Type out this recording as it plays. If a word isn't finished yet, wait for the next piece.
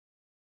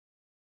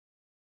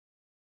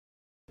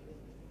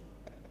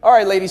All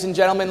right, ladies and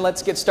gentlemen,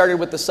 let's get started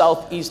with the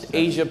Southeast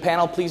Asia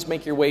panel. Please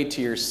make your way to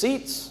your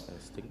seats.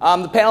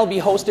 The panel will be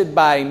hosted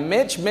by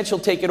Mitch. Mitch will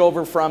take it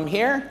over from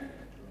here.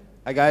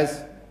 Hi,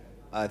 guys.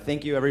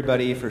 Thank you,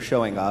 everybody, for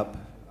showing up.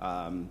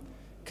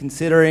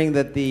 Considering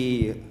that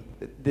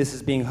this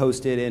is being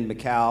hosted in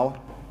Macau,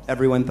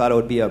 everyone thought it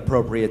would be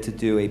appropriate to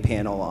do a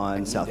panel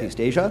on Southeast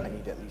Asia. I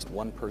need at least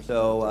one person.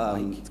 So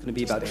it's going to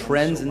be about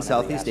trends in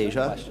Southeast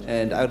Asia,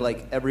 and I would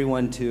like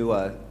everyone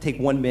to take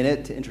 1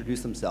 minute to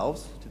introduce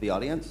themselves to the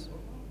audience.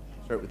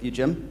 Start with you,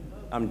 Jim.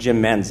 I'm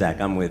Jim Manzak.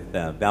 I'm with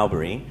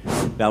Valbury.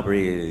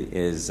 Valbury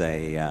is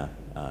a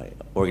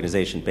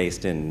organization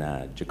based in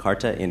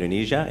Jakarta,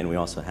 Indonesia, and we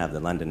also have the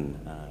London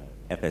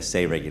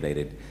FSA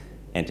regulated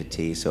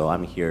entity. So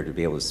I'm here to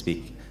be able to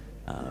speak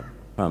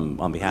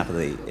on behalf of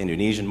the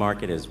Indonesian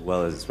market as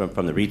well as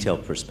from the retail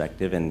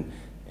perspective and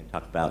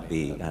talk about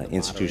the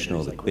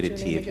institutional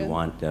liquidity, if you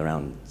want,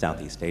 around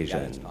Southeast Asia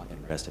and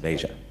the rest of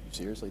Asia.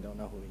 Seriously don't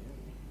know who he is.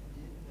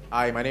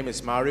 Hi, my name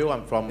is Mario.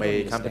 I'm from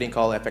a company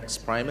called FX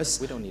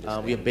Primus.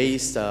 We are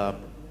based all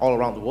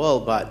around the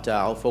world, but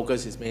our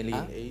focus is mainly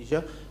in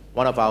Asia.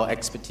 One of our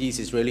expertise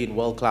is really in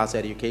world-class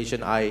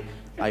education. I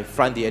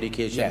front the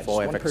education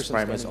for FX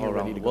Primus all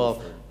around the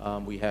world.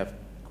 We have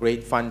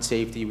great fund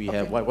safety. We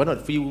have one of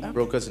the few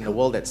brokers in the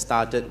world that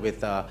started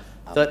with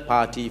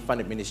third-party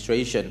fund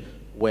administration,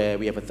 where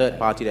we have a third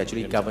party that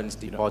actually governs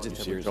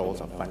deposits and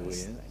withdrawals of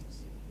funds.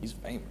 He's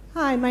famous.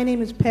 Hi, my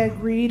name is Peg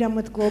Reed. I'm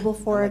with Global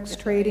Forex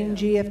Trading,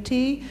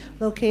 GFT,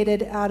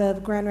 located out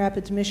of Grand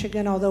Rapids,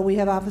 Michigan, although we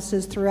have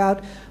offices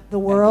throughout the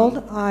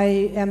world.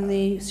 I am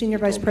the Senior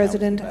Vice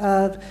President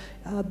of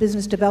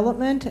Business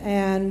Development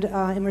and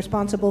am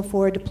responsible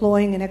for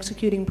deploying and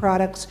executing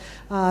products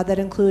that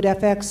include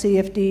FX,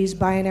 CFDs,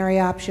 binary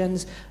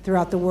options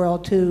throughout the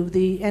world to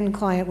the end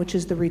client, which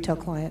is the retail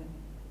client.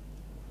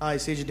 Hi,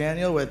 CJ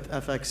Daniel with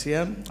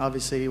FXCM.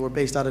 Obviously, we're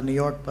based out of New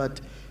York, but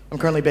I'm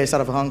currently based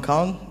out of Hong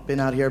Kong. Been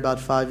out here about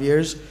 5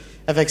 years.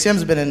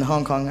 FXCM's been in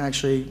Hong Kong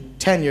actually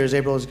 10 years.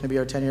 April is going to be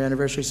our 10-year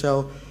anniversary.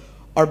 So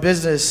our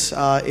business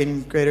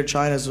in Greater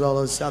China as well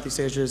as Southeast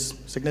Asia is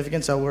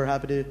significant, so we're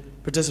happy to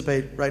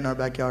participate right in our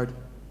backyard.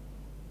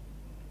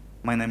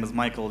 My name is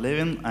Michael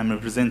Levin. I'm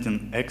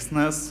representing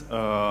Exness.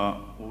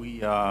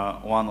 We are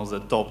one of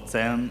the top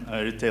 10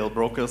 retail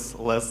brokers,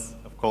 less,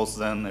 of course,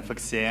 than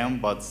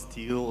FXCM, but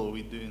still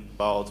we're doing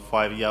about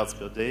 5 yards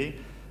per day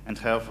and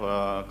have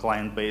a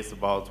client base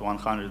about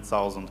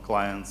 100,000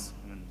 clients,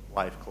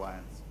 live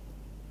clients.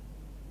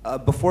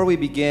 Before we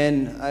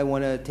begin, I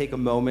want to take a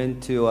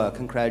moment to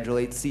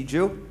congratulate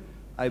Siju.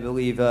 I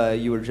believe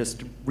you were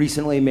just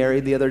recently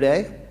married the other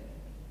day.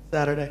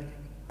 Saturday.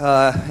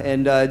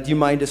 And do you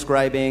mind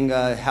describing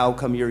how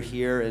come you're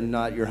here and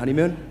not your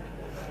honeymoon?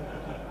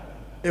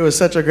 It was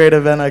such a great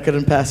event, I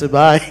couldn't pass it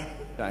by.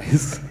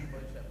 Nice.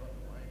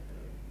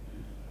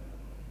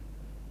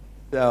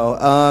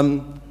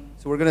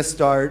 So we're going to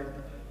start.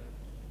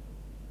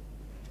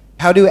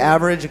 How do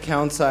average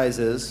account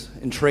sizes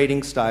and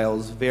trading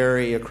styles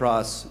vary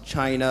across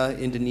China,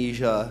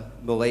 Indonesia,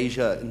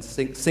 Malaysia, and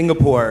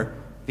Singapore,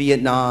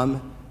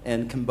 Vietnam,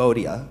 and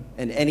Cambodia?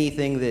 And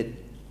anything that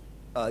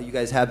you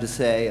guys have to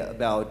say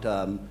about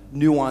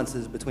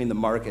nuances between the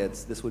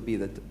markets, this would be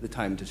the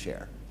time to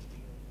share.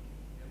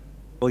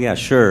 Well, yeah,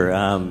 sure.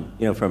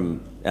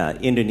 From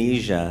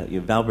Indonesia,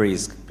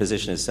 Valbury's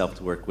position itself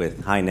to work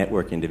with high net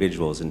worth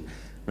individuals, and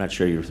I'm not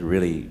sure you're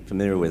really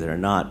familiar with it or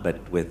not,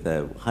 but with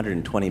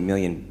 120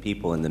 million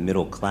people in the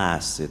middle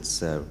class,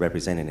 it's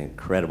representing an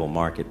incredible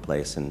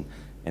marketplace and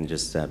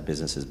just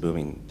businesses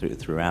booming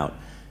throughout.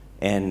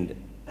 And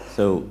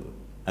so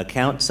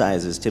account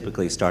sizes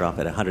typically start off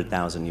at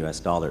 $100,000 US,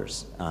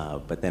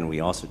 but then we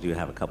also do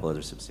have a couple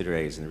other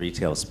subsidiaries in the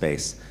retail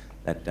space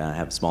that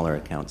have smaller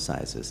account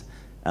sizes.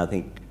 I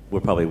think we're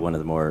probably one of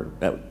the more,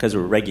 because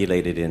we're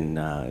regulated in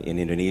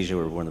Indonesia,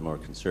 we're one of the more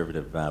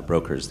conservative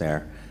brokers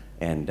there.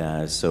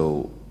 And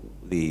so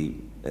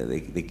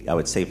I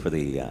would say for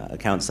the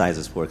account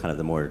sizes for kind of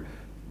the more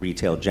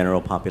retail general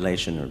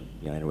population,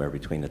 or anywhere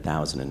between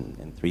 $1,000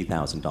 and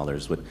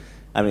 $3,000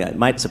 it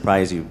might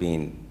surprise you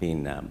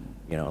being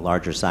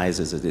larger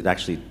sizes. It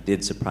actually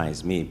did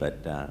surprise me,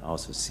 but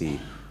also see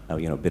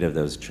a bit of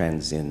those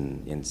trends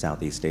in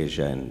Southeast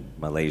Asia and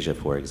Malaysia,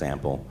 for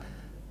example.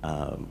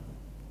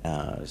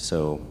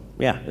 So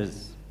yeah,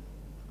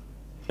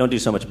 don't do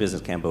so much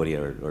business in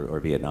Cambodia or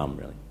Vietnam,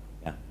 really.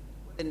 Yeah.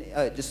 And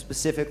just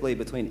specifically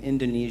between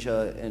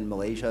Indonesia and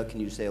Malaysia, can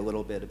you say a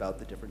little bit about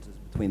the differences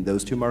between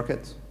those two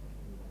markets?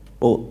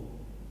 Well,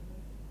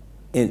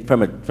 from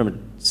the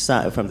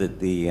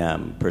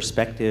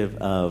perspective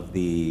of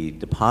the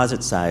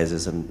deposit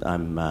sizes,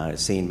 I'm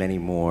seeing many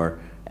more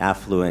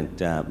affluent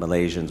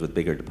Malaysians with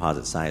bigger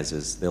deposit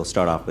sizes. They'll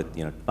start off with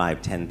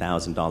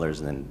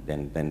 $5,000-$10,000 and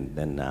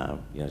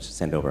then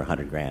send over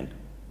 $100,000.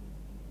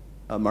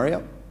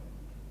 Mario?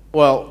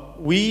 Well,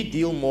 we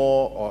deal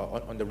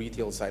more on the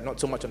retail side, not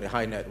so much on the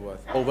high net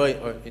worth. Over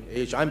in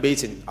Asia, I'm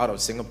based out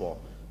of Singapore,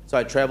 so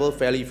I travel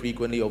fairly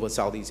frequently over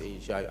Southeast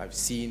Asia. I've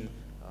seen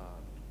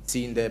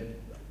the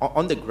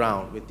on the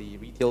ground with the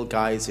retail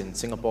guys in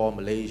Singapore,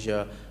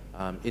 Malaysia,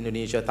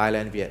 Indonesia,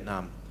 Thailand,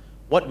 Vietnam,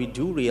 what we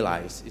do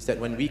realize is that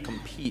when we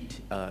compete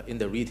in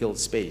the retail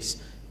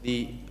space,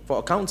 for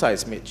account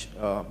size, Mitch,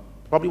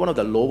 probably one of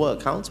the lower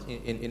accounts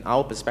in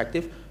our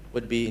perspective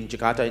would be in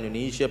Jakarta,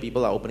 Indonesia.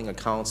 People are opening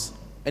accounts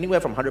anywhere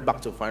from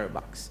 $100 to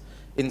 $500.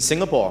 In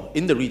Singapore,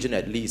 in the region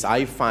at least,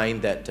 I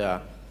find that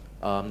the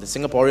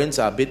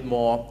Singaporeans are a bit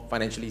more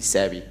financially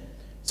savvy.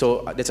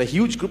 So there's a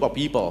huge group of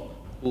people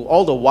who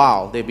all the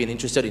while they've been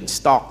interested in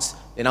stocks,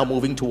 they're now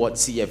moving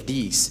towards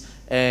CFDs.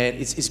 And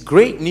it's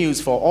great news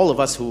for all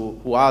of us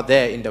who are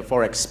there in the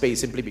Forex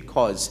space, simply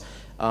because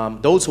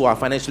those who are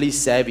financially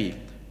savvy,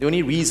 the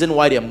only reason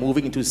why they're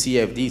moving into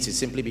CFDs is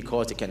simply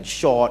because they can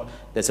short,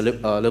 there's a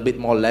little bit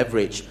more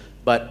leverage.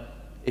 But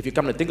if you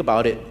come to think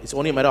about it, it's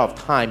only a matter of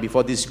time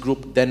before this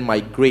group then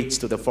migrates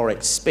to the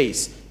Forex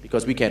space,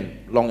 because we can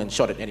long and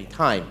short at any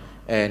time,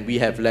 and we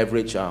have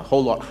leverage a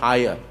whole lot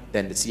higher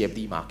than the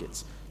CFD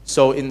markets.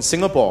 So in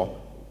Singapore,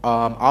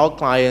 our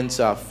clients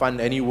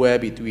fund anywhere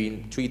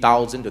between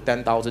 $3,000 to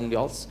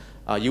 $10,000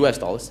 US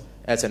dollars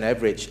as an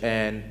average.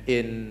 And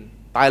in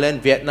Thailand,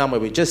 Vietnam, where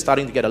we're just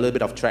starting to get a little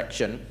bit of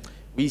traction,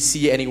 we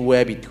see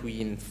anywhere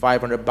between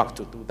 $500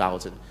 to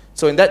 $2,000.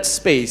 So in that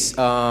space,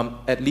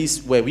 at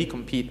least where we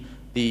compete,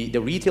 the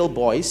retail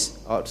boys,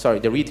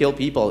 the retail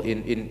people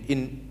in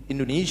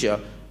Indonesia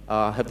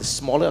have the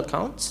smaller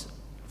accounts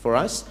for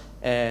us,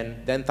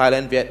 and then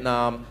Thailand,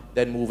 Vietnam,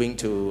 then moving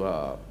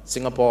to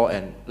Singapore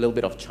and a little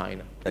bit of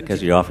China.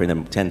 Because you're offering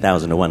them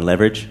 10,000 to 1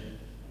 leverage?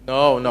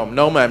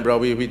 No, man, bro.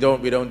 We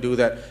don't do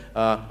that.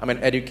 I'm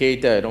an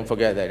educator. Don't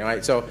forget that,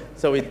 right?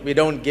 So we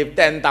don't give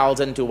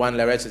 10,000 to 1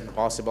 leverage. It's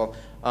impossible.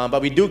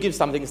 But we do give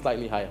something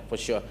slightly higher for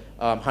sure.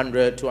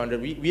 100,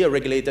 200. We are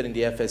regulated in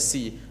the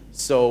FSC,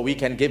 so we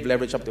can give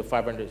leverage up to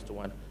 500 to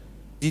 1.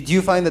 Did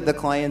you find that the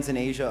clients in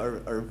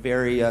Asia are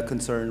very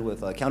concerned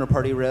with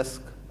counterparty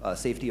risk,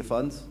 safety of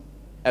funds?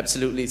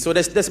 Absolutely. So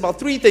there's about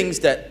 3 things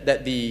that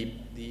the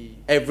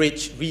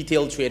average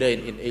retail trader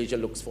in Asia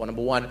looks for.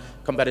 Number 1,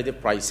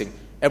 competitive pricing.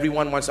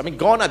 Everyone wants,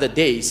 gone are the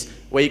days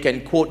where you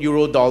can quote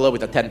euro dollar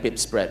with a 10 pip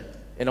spread.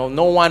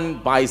 No one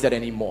buys that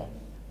anymore.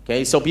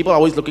 Okay, so people are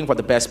always looking for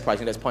the best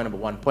pricing. That's point number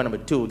 1. Point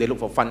number 2, they look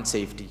for fund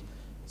safety.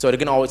 So they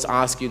can always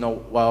ask,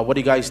 well, what are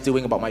you guys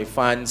doing about my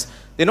funds?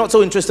 They're not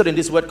so interested in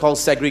this word called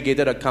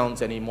segregated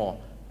accounts anymore.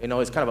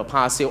 It's kind of a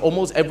passe.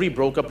 Almost every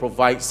broker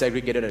provides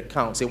segregated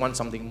accounts. They want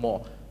something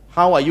more.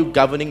 How are you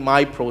governing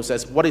my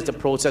process? What is the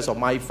process of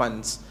my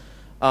funds?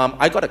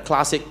 I got a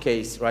classic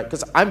case, right?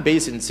 Because I'm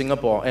based in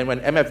Singapore, and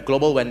when MF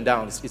Global went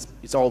down,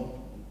 it's all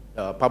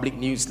public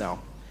news now.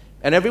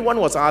 And everyone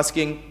was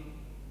asking,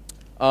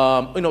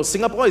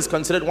 Singapore is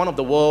considered one of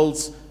the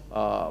world's,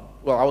 I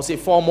would say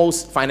 4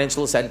 most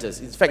financial centers.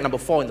 In fact, number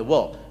 4 in the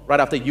world, right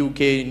after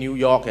UK, New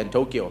York, and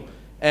Tokyo.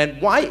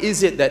 And why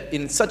is it that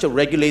in such a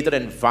regulated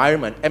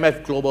environment,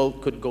 MF Global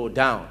could go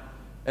down?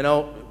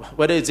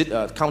 Whether it's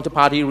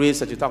counterparty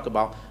risk that you talk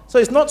about. So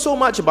it's not so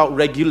much about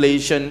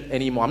regulation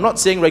anymore. I'm not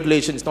saying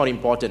regulation is not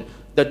important.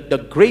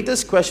 The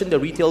greatest question the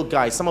retail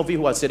guys, some of you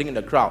who are sitting in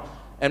the crowd,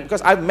 and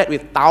because I've met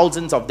with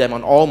thousands of them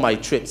on all my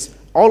trips,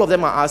 all of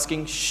them are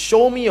asking,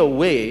 show me a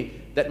way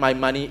that my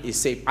money is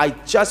safe. I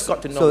just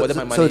got to know whether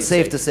my money is safe. So it's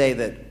safe to say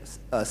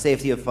that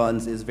safety of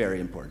funds is very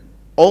important.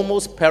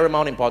 Almost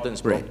paramount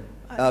importance, bro. Great.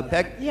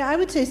 Peg? Yeah, I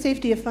would say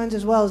safety of funds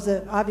as well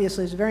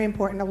obviously is very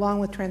important,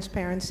 along with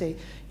transparency.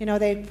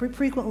 They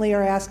frequently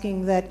are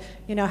asking that,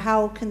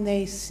 how can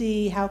they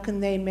see, how can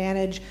they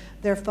manage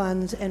their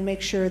funds and make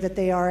sure that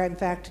they are, in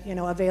fact,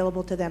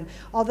 available to them.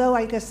 Although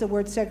I guess the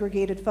word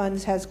segregated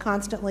funds has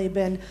constantly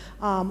been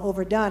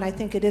overdone, I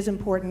think it is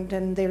important,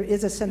 and there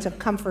is a sense of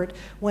comfort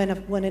when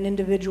an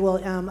individual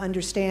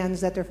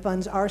understands that their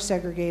funds are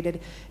segregated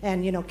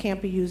and,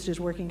 can't be used as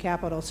working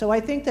capital. So I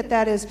think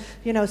that is,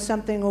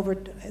 something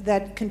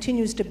that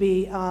continues to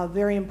be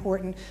very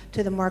important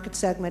to the market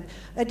segment.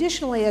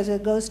 Additionally, as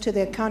it goes to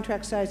the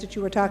contract size that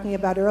you were talking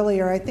about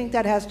earlier, I think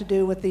that has to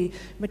do with the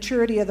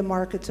maturity of the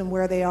markets and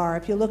where they are.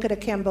 If you look at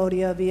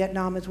Cambodia,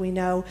 Vietnam, as we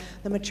know,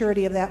 the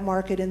maturity of that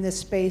market in this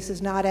space is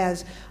not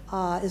as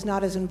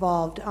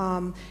involved.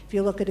 If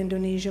you look at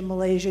Indonesia,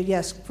 Malaysia,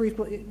 yes,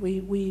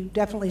 we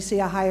definitely see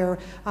a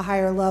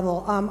higher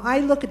level.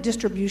 I look at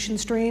distribution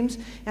streams,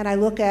 and I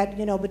look at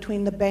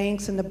between the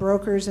banks and the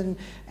brokers, and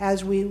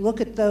as we look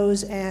at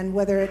those, and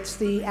whether it's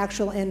the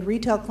actual end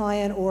retail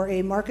client or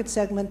a market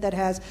segment that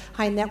has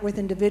high net worth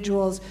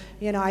individuals,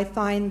 I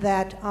find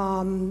that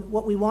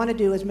what we want to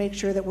do is make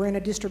sure that we're in a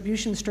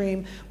distribution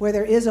stream where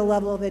there is a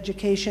level of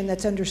education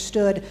that's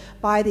understood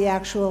by the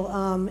actual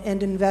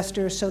end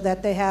investors, so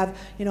that they have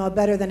a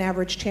better than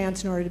average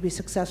chance in order to be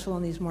successful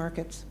in these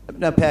markets.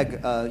 Now, Peg,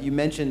 you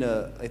mentioned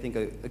I think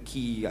a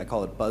key, I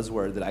call it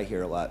buzzword, that I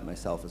hear a lot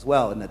myself as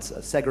well, and that's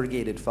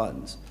segregated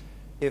funds.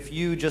 If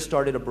you just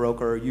started a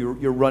broker,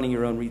 you're running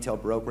your own retail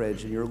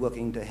brokerage, and you're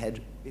looking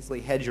to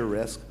basically hedge your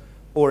risk,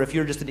 or if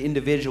you're just an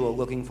individual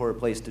looking for a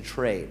place to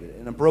trade,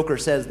 and a broker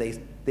says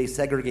they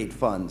segregate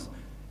funds,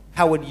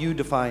 how would you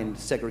define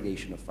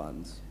segregation of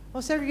funds?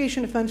 Well,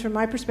 segregation of funds, from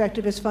my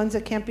perspective, is funds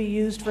that can't be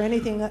used for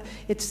anything.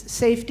 It's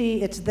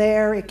safety, it's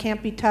there, it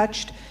can't be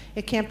touched,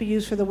 it can't be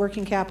used for the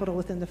working capital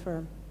within the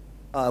firm.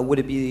 Would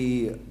it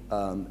be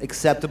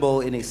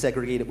acceptable in a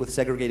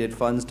segregated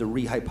funds to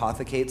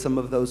rehypothecate some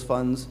of those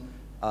funds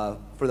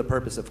for the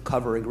purpose of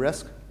covering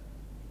risk?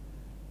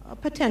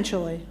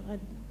 Potentially,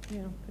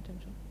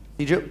 potentially.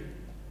 Siju?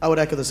 I would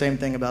echo the same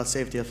thing about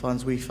safety of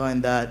funds. We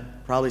find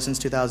that probably since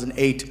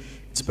 2008,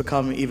 it's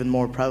become even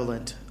more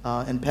prevalent.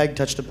 And Peg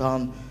touched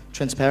upon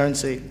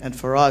transparency. And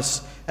for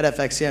us at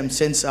FXCM,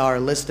 since our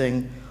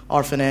listing,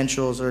 our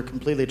financials are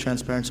completely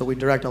transparent. So we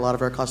direct a lot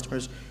of our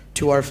customers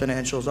to our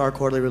financials, our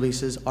quarterly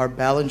releases, our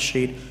balance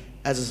sheet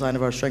as a sign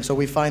of our strength. So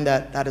we find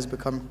that that has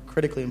become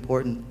critically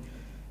important.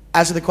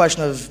 As to the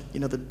question of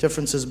the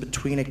differences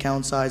between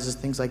account sizes,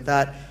 things like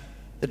that,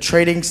 the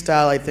trading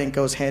style, I think,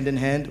 goes hand in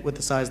hand with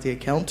the size of the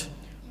account.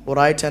 What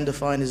I tend to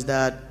find is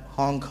that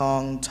Hong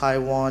Kong,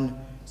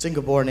 Taiwan,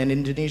 Singapore, and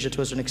Indonesia,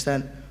 to a certain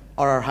extent,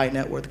 are our high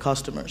net worth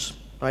customers,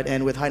 right?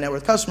 And with high net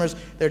worth customers,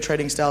 their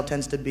trading style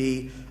tends to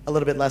be a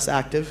little bit less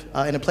active.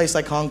 In a place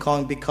like Hong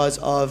Kong, because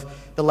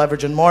of the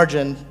leverage and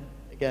margin,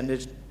 again,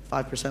 there's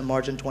 5%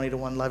 margin,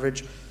 20-to-1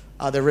 leverage,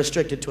 they're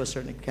restricted to a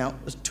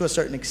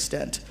certain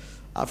extent.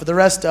 For the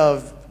rest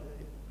of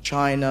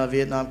China,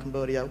 Vietnam,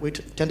 Cambodia, we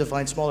tend to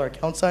find smaller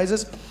account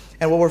sizes.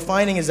 And what we're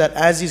finding is that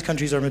as these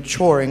countries are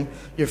maturing,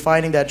 you're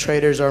finding that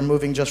traders are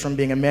moving just from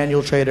being a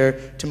manual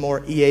trader to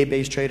more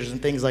EA-based traders and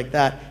things like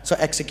that. So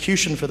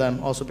execution for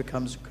them also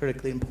becomes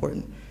critically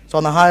important. So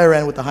on the higher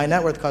end with the high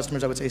net worth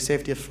customers, I would say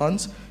safety of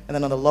funds. And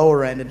then on the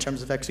lower end, in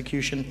terms of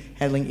execution,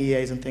 handling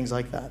EAs and things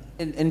like that.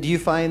 And do you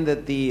find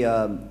that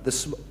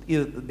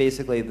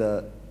basically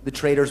the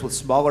traders with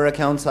smaller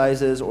account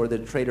sizes or the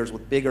traders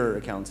with bigger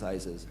account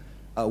sizes,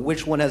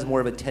 which one has more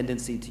of a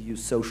tendency to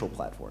use social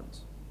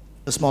platforms?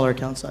 The smaller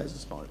account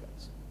sizes. Smaller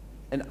accounts.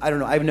 And I don't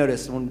know, I've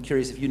noticed, I'm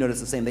curious if you notice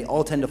the same, they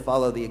all tend to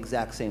follow the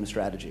exact same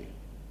strategy.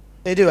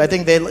 They do. I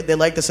think they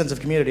like the sense of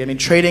community. I mean,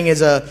 trading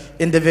is a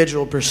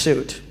individual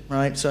pursuit,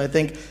 right? So I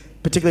think,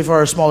 particularly for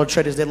our smaller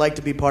traders, they like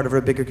to be part of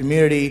a bigger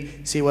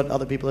community, see what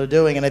other people are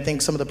doing. And I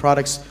think some of the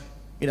products,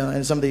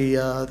 and some of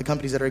the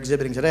companies that are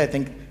exhibiting today, I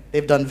think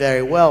they've done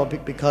very well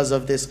because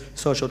of this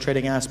social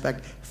trading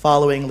aspect,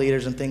 following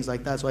leaders and things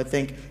like that. So I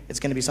think it's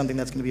going to be something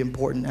that's going to be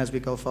important as we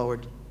go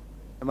forward.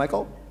 And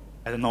Michael?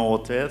 I don't know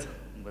what to add,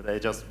 but I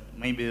just,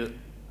 maybe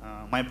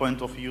my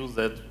point of view is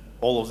that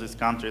all of these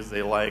countries,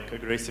 they like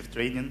aggressive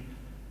trading.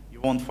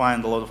 You won't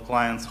find a lot of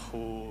clients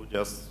who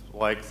just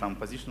like some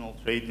positional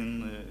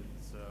trading.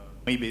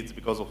 Maybe it's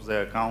because of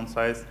their account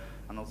size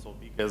and also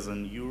big as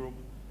in Europe.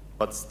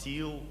 But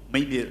still,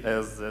 maybe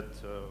as that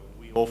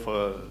we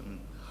offer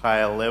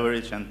higher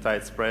leverage and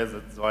tight spreads,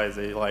 that's why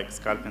they like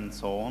scalping and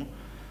so on.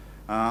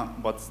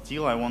 But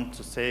still, I want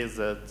to say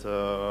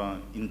that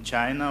in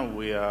China,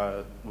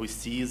 we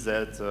see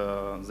that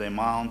the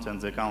amount and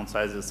the account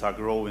sizes are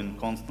growing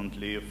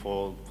constantly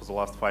for the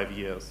last 5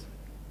 years.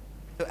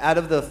 So out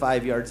of the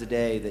 5 yards a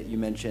day that you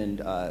mentioned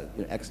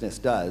Exness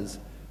does,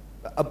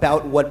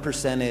 about what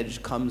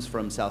percentage comes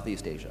from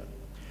Southeast Asia?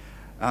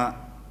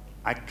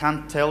 I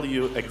can't tell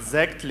you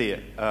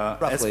exactly.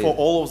 As for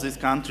all of these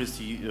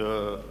countries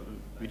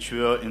which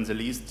were in the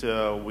list,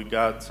 we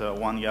got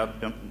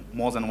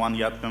more than 1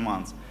 yard per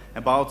month.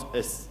 About,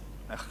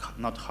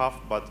 not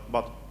half, but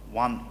about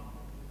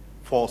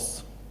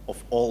 1/4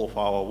 of all of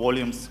our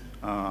volumes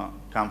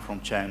come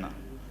from China.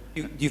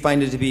 Do you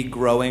find it to be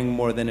growing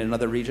more than in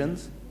other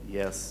regions?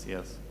 Yes,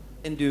 yes.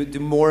 And do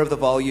more of the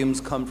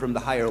volumes come from the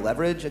higher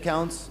leverage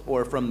accounts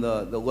or from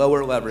the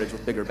lower leverage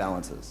with bigger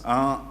balances?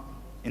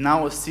 In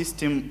our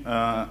system,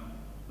 the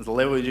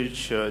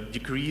leverage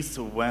decreases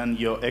when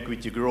your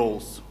equity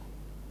grows.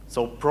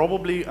 So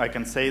probably I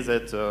can say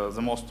that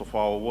the most of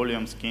our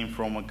volumes came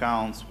from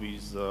accounts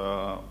with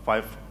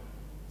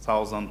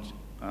 5,000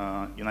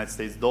 United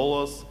States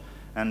dollars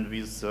and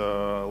with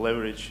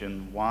leverage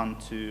in 1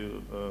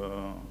 to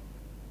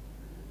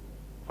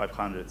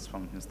 500, if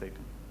I'm not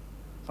mistaken.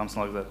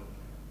 Something like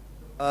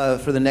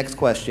that. For the next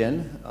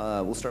question,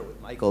 we'll start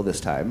with Michael this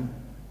time.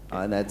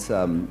 And that's,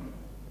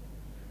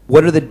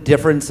 what are the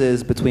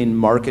differences between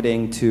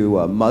marketing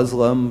to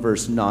Muslim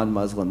versus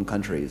non-Muslim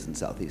countries in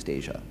Southeast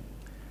Asia?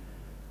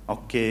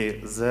 Okay,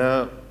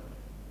 the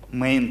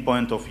main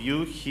point of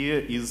view here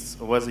is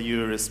whether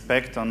you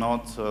respect or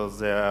not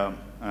their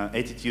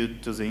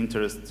attitude to the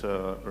interest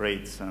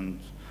rates. And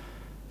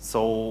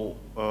so,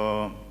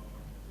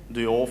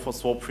 do you offer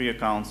swap-free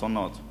accounts or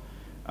not?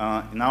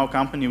 In our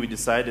company, we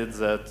decided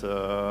that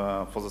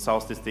for the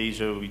Southeast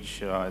Asia,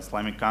 which are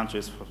Islamic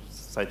countries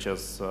such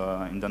as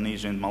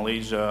Indonesia and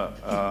Malaysia,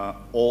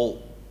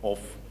 all of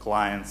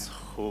clients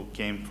who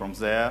came from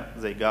there,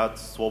 they got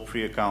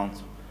swap-free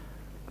accounts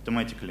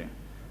automatically,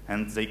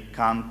 and they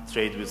can't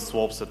trade with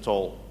swaps at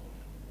all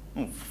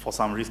for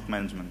some risk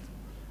management.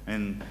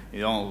 And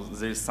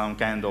there's some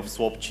kind of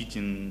swap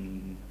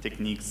cheating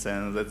techniques,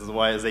 and that's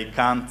why they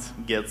can't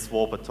get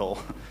swap at all.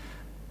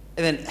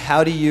 And then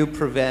how do you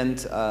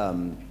prevent,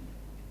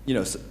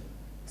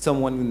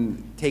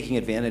 someone taking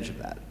advantage of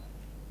that?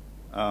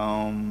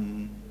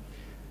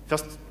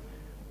 just,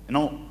 you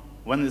know,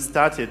 when we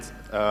started,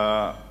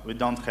 we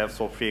don't have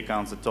swap-free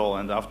accounts at all,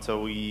 and after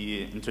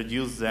we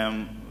introduce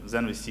them,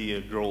 then we see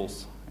a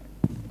growth.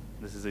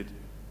 This is it.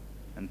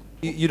 And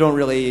You don't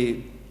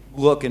really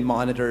look and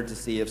monitor to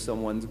see if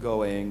someone's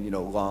going, you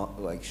know, long,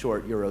 like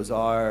short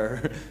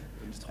Eurozar,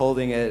 just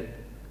holding it,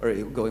 or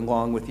going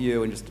long with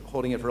you and just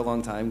holding it for a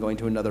long time, going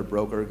to another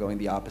broker, going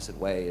the opposite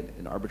way,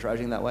 and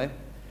arbitraging that way?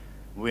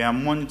 we are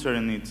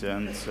monitoring it,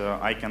 and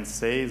I can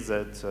say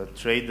that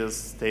traders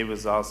stay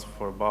with us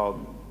for about,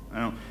 you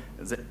know,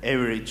 the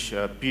average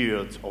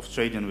period of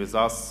trading with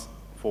us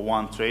for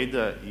one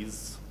trader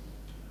is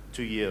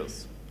 2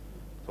 years.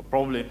 So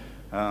probably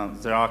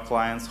there are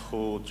clients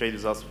who trade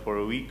with us for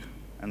a week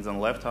and then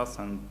left us,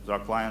 and there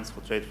are clients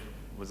who trade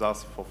with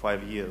us for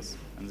 5 years,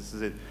 and this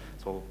is it.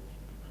 So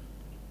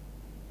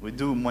we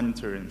do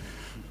monitoring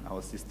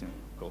our system,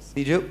 of course.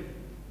 Siju?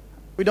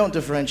 We don't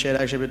differentiate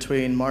actually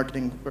between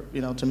marketing,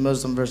 you know, to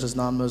Muslim versus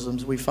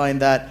non-Muslims. We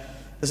find that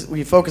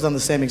we focus on the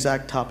same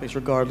exact topics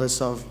regardless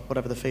of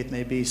whatever the faith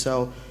may be.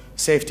 So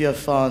safety of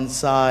funds,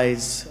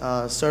 size,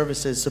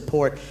 services,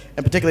 support,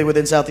 and particularly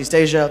within Southeast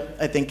Asia,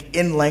 I think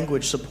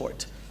in-language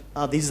support.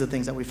 These are the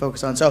things that we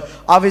focus on. So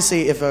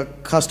obviously if a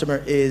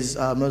customer is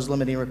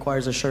Muslim and he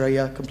requires a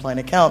Sharia compliant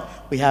account,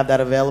 we have that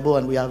available,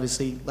 and we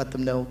obviously let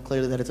them know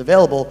clearly that it's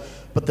available,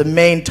 but the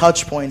main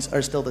touch points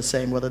are still the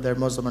same whether they're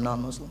Muslim or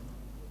non-Muslim.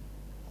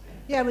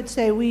 Yeah, I would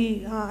say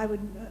I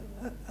would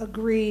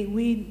agree.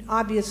 We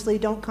obviously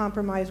don't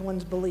compromise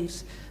one's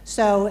beliefs.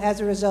 So as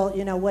a result,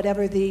 you know,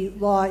 whatever the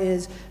law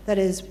is that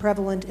is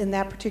prevalent in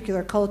that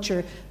particular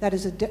culture, that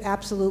is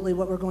absolutely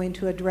what we're going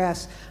to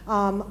address.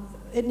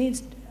 It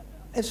needs,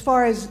 as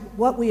far as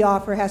what we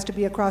offer, has to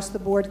be across the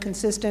board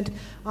consistent.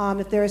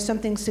 If there is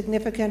something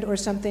significant or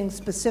something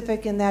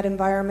specific in that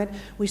environment,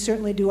 we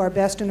certainly do our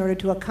best in order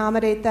to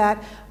accommodate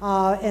that.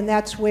 And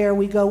that's where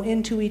we go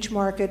into each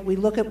market. We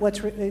look at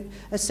what's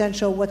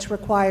essential, what's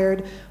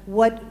required,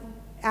 what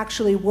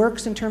actually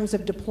works in terms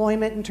of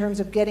deployment, in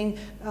terms of getting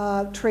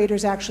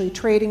traders actually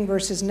trading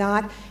versus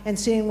not, and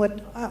seeing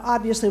what,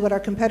 obviously, what our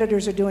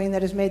competitors are doing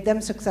that has made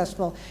them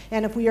successful.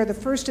 And if we are the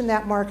first in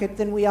that market,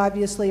 then we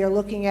obviously are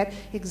looking at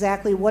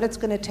exactly what it's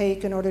going to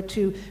take in order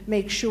to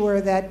make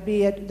sure that,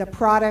 be it the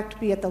product,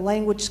 be it the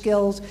language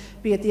skills,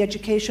 be it the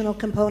educational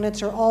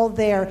components, are all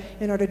there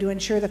in order to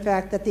ensure the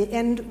fact that the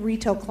end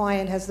retail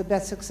client has the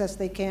best success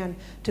they can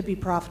to be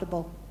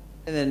profitable.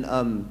 And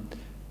then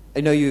I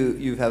know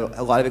you've had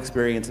a lot of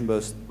experience in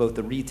both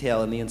the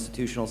retail and the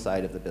institutional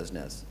side of the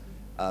business.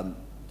 Do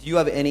you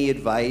have any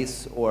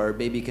advice, or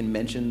maybe you can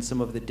mention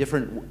some of the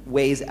different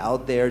ways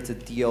out there to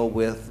deal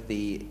with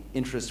the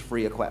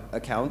interest-free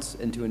accounts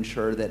and to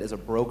ensure that as a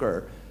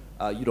broker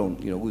you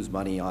don't lose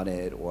money on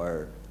it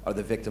or are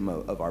the victim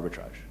of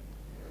arbitrage?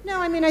 No,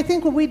 I mean, I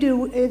think what we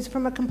do is,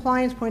 from a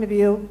compliance point of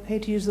view, I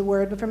hate to use the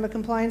word, but from a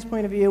compliance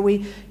point of view,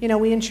 we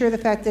ensure the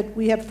fact that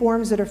we have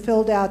forms that are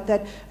filled out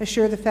that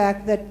assure the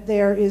fact that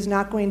there is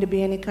not going to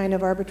be any kind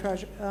of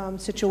arbitrage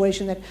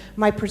situation that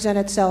might present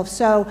itself.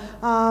 So,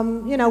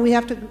 we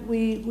have to,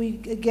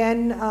 we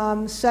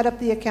again set up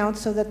the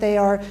accounts so that they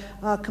are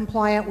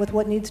compliant with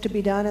what needs to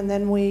be done, and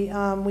then we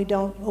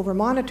don't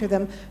over-monitor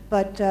them,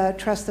 but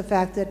trust the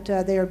fact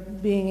that they are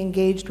being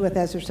engaged with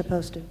as they're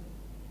supposed to.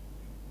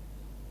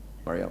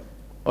 Mario?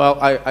 Well,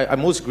 I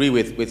most agree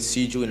with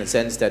Siju in a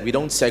sense that we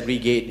don't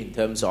segregate in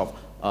terms of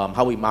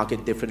how we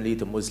market differently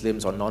to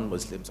Muslims or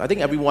non-Muslims. I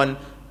think everyone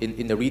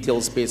in the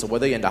retail space, or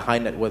whether you're in the high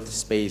net worth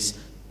space,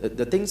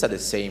 the things are the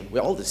same.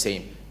 We're all the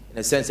same in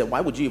a sense that why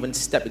would you even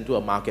step into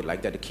a market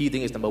like that? The key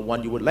thing is, number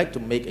one, you would like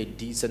to make a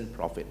decent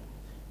profit.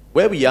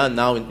 Where we are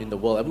now in the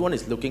world, everyone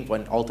is looking for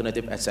an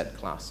alternative asset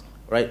class.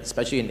 Right?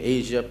 Especially in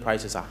Asia,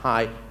 prices are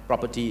high,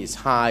 property is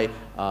high,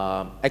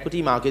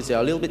 equity markets are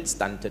a little bit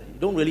stunted.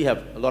 You don't really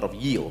have a lot of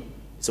yield,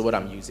 is what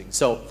I'm using.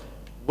 So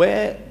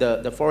where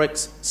the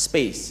Forex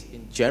space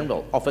in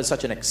general offers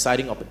such an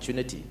exciting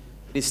opportunity,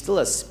 it is still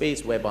a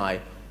space whereby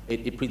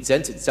it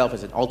presents itself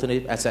as an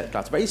alternative asset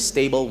class, very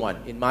stable one,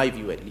 in my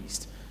view at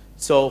least.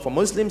 So for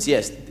Muslims,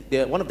 yes,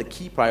 one of the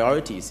key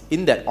priorities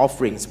in that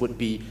offerings would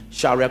be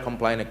Sharia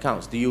compliant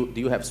accounts. Do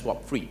you have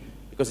swap free?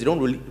 Because they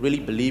don't really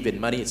believe in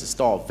money as a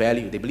store of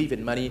value. They believe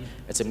in money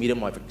as a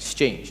medium of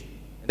exchange.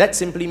 That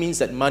simply means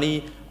that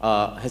money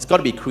has got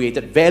to be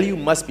created. Value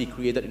must be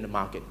created in the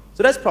market.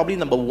 So that's probably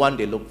number one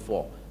they look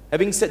for.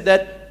 Having said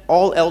that,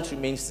 all else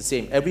remains the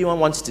same. Everyone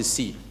wants to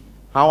see,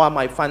 how are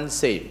my funds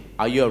safe?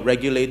 Are you a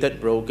regulated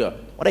broker?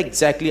 What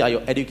exactly are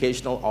your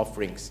educational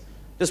offerings?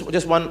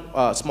 Just one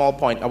small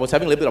point. I was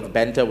having a little bit of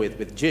banter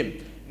with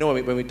Jim.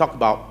 When we talk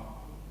about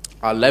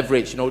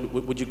leverage,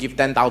 would you give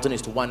 10,000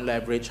 is to one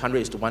leverage, 100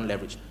 is to one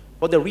leverage?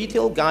 For the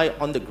retail guy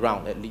on the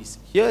ground, at least,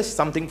 here's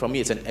something from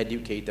me as an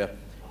educator.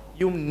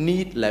 You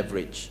need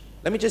leverage.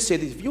 Let me just say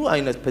this. If you are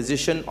in a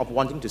position of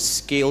wanting to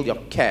scale your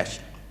cash,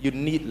 you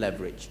need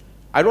leverage.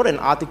 I wrote an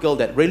article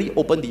that really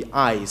opened the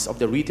eyes of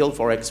the retail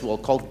Forex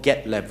world called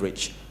Get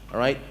Leverage. All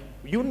right?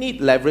 You need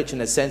leverage in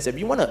the sense that if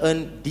you want to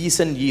earn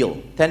decent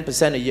yield,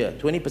 10% a year,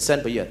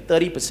 20% per year,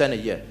 30% a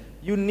year,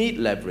 you need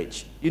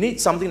leverage. You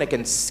need something that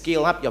can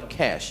scale up your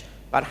cash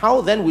But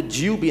how then would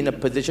you be in a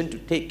position to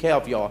take care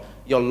of your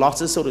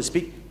losses, so to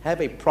speak,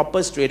 have a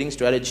proper trading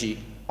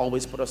strategy,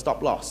 always put a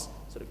stop loss?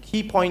 So the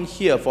key point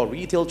here for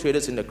retail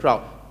traders in the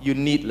crowd, you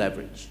need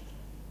leverage.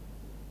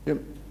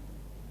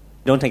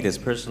 Don't take this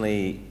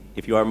personally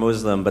if you are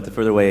Muslim, but the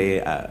further away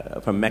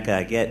from Mecca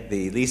I get,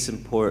 the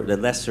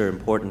lesser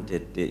important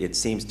it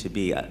seems to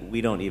be.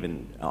 We don't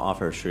even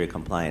offer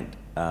Sharia-compliant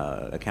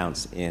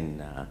accounts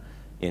in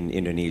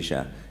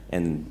Indonesia,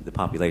 and the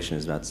population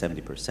is about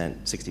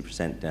 70%,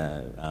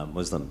 60%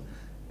 Muslim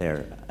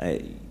there.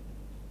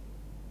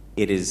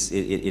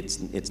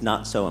 It's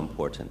not so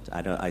important.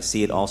 I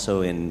see it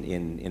also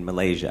in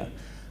Malaysia.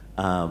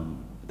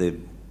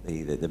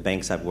 The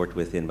banks I've worked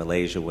with in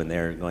Malaysia, when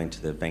they're going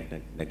to the Bank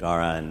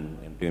Negara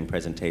and doing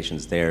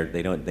presentations there,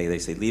 they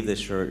say leave the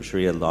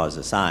Sharia laws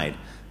aside.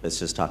 Let's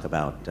just talk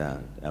about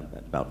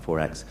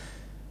Forex.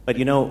 But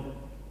you know,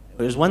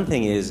 there's one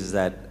thing is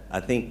that I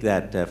think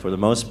that for the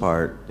most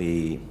part,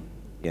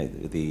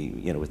 with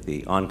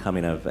the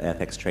oncoming of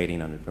FX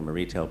trading from a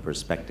retail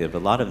perspective, a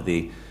lot of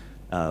the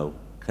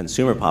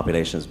consumer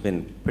population has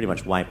been pretty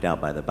much wiped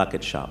out by the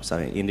bucket shops.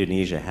 I mean,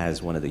 Indonesia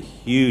has one of the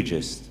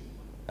hugest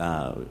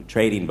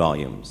trading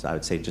volumes, I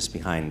would say just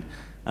behind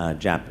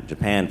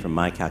Japan from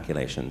my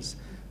calculations.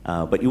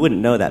 But you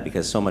wouldn't know that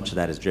because so much of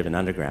that is driven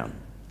underground.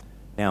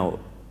 Now,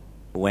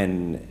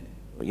 when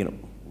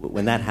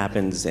that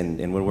happens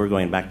and when we're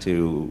going back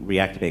to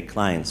reactivate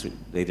clients,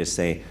 they just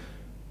say,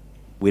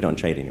 we don't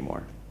trade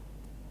anymore.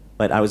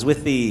 But I was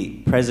with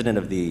the president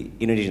of the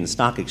Indonesian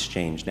Stock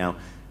Exchange. Now,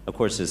 of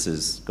course, this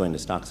is going to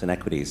stocks and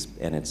equities,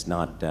 and it's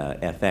not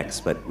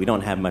FX, but we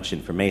don't have much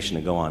information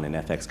to go on in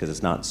FX because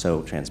it's not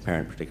so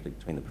transparent, particularly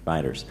between the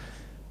providers.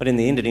 But in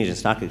the Indonesian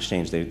Stock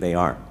Exchange, they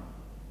are.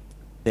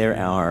 There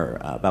are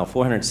about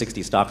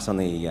 460 stocks on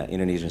the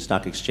Indonesian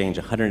Stock Exchange.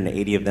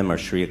 180 of them are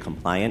Sharia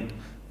compliant.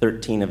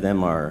 13 of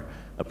them are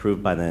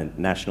approved by the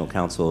National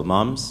Council of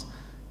Imams.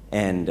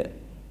 And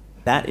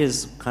that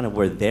is kind of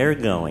where they're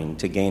going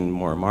to gain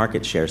more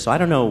market share. So I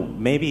don't know,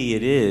 maybe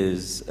it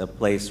is a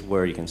place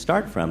where you can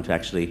start from to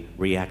actually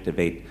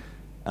reactivate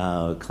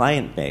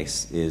client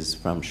base is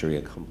from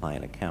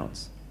Sharia-compliant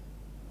accounts.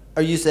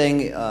 Are you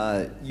saying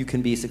you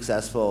can be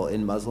successful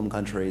in Muslim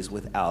countries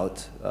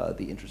without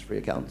the interest-free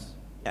accounts?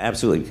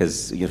 Absolutely,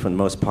 because for the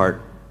most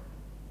part,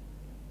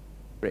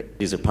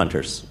 these are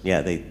punters.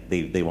 Yeah,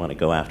 they want to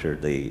go after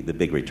the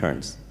big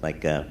returns,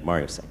 like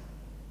Mario said.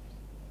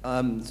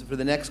 So for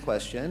the next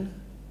question,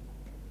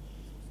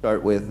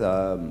 start with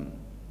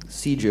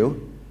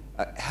Siju.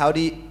 How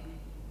does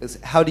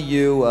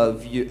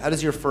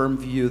your firm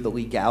view the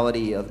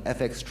legality of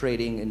FX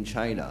trading in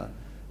China,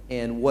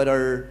 and what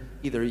are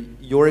either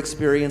your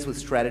experience with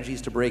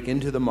strategies to break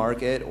into the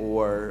market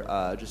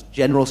or just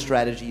general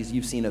strategies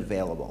you've seen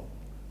available?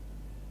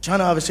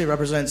 China obviously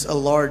represents a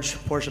large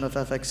portion of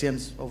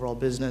FXCM's overall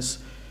business.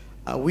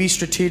 We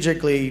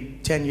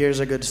strategically, 10 years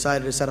ago,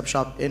 decided to set up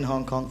shop in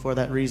Hong Kong for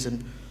that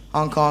reason.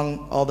 Hong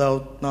Kong,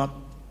 although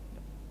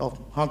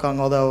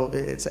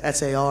it's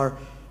SAR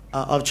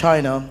of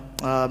China,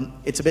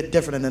 it's a bit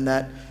different in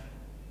that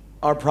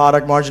our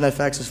product, Margin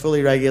FX, is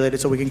fully regulated,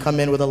 so we can come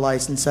in with a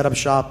license, set up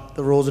shop.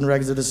 The rules and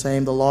regs are the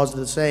same, the laws are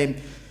the same.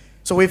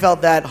 So we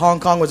felt that Hong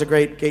Kong was a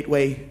great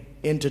gateway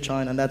into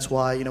China, and that's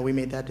why we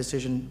made that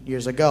decision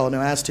years ago.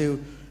 Now, as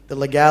to the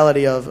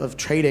legality of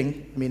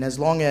trading, I mean, as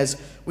long as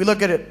we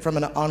look at it from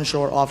an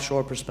onshore,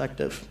 offshore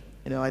perspective,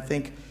 I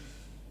think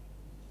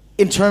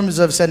in terms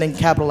of sending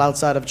capital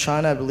outside of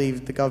China, I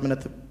believe the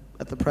government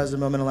at the present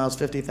moment allows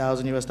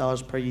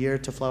 $50,000 per year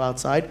to flow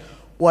outside.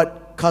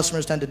 What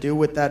customers tend to do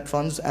with that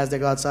funds as they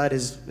go outside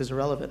is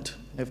irrelevant.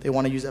 If they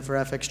want to use it for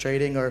FX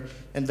trading or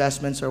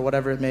investments or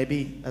whatever it may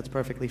be, that's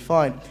perfectly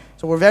fine.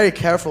 So we're very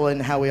careful in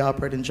how we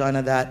operate in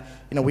China that,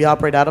 we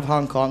operate out of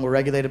Hong Kong. We're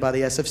regulated by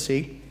the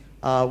SFC.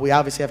 We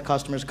obviously have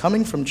customers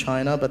coming from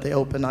China, but they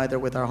open either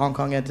with our Hong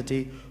Kong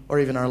entity or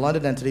even our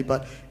London entity.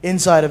 But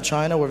inside of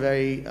China, we're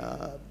very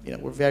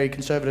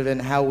conservative in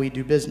how we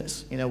do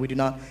business. We do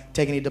not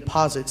take any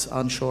deposits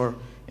onshore.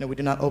 We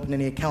do not open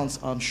any accounts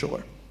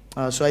onshore.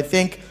 So I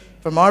think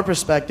from our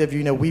perspective,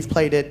 we've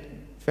played it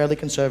fairly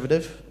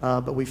conservative,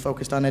 but we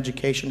focused on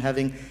education,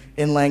 having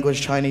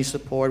in-language Chinese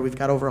support. We've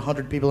got over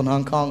 100 people in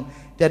Hong Kong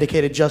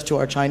dedicated just to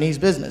our Chinese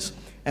business.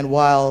 And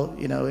while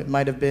it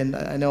might have been,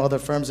 I know other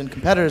firms and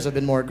competitors have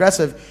been more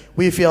aggressive,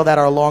 we feel that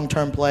our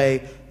long-term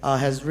play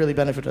has really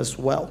benefited us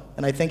well.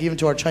 And I think even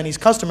to our Chinese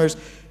customers,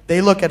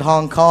 they look at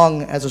Hong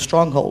Kong as a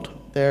stronghold.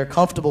 They're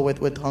comfortable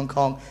with Hong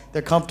Kong.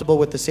 They're comfortable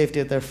with the safety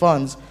of their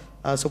funds.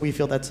 So we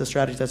feel that's a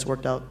strategy that's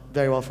worked out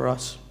very well for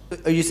us.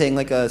 Are you saying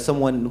like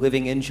someone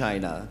living in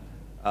China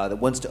that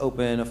wants to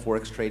open a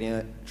Forex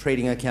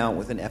trading account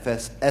with an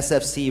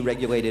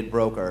SFC-regulated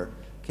broker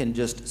can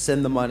just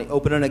send the money,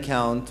 open an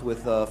account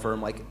with a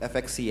firm like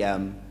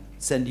FXCM,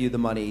 send you the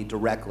money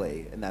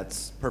directly, and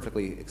that's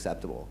perfectly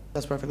acceptable?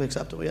 That's perfectly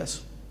acceptable,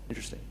 yes.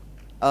 Interesting.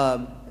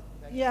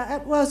 Yeah,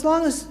 well, as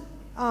long as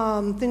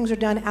things are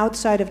done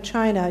outside of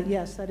China,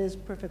 yes, that is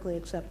perfectly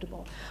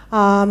acceptable.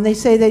 They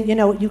say that,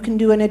 you can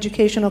do an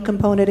educational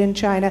component in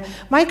China.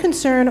 My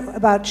concern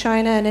about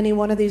China and any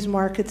one of these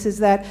markets is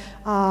that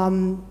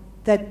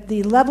that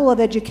the level of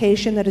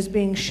education that is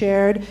being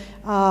shared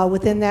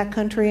within that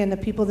country and the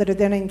people that are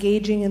then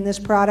engaging in this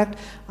product,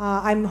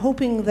 I'm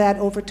hoping that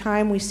over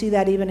time we see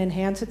that even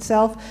enhance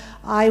itself.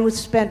 I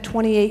spent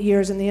 28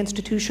 years in the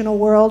institutional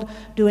world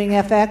doing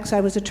FX.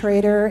 I was a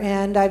trader,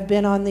 and I've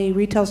been on the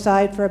retail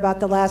side for about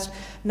the last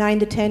 9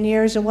 to 10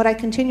 years. And what I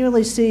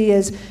continually see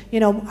is,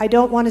 I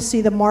don't want to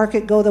see the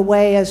market go the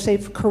way as, say,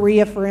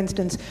 Korea, for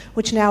instance,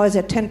 which now is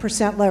at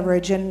 10%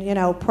 leverage,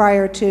 and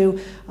prior to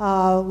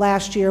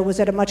last year was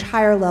at a much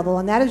higher level.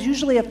 And that is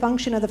usually a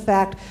function of the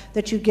fact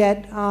that you get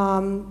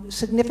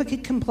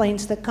significant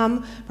complaints that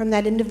come from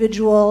that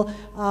individual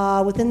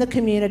within the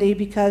community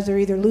because they're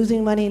either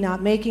losing money,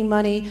 not making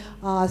money,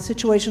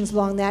 situations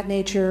along that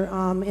nature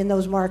in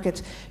those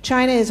markets.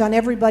 China is on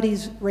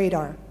everybody's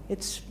radar.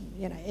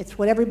 It's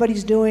what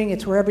everybody's doing,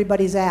 it's where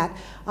everybody's at.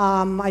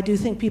 I do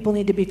think people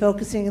need to be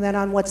focusing then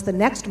on what's the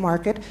next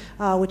market,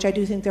 which I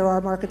do think there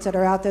are markets that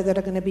are out there that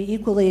are going to be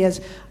equally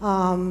as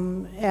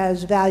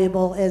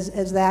valuable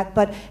as that.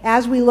 But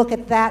as we look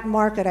at that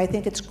market, I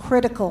think it's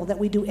critical that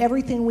we do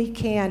everything we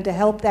can to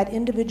help that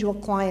individual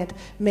client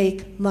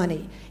make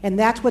money. And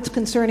that's what's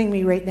concerning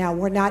me right now.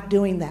 We're not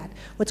doing that.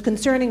 What's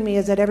concerning me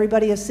is that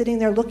everybody is sitting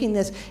there looking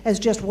at this as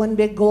just one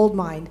big gold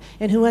mine.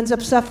 And who ends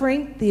up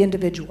suffering? The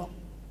individual.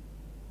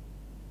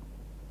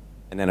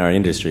 And then our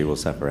industry will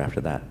suffer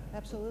after that.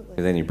 Absolutely.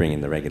 And then you bring in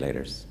the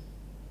regulators.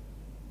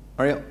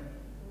 Mario?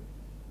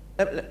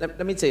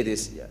 Let me say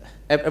this.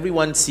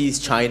 Everyone sees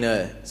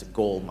China as a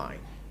gold mine.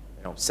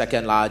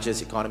 Second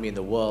largest economy in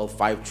the world,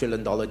 $5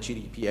 trillion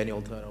GDP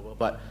annual turnover.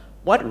 But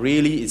what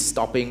really is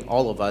stopping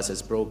all of us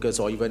as brokers,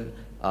 or even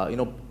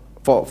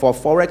for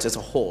Forex as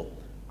a whole?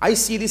 I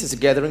see this as a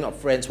gathering of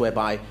friends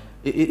whereby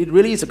it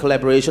really is a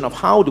collaboration of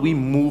how do we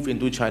move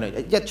into China.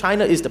 Yet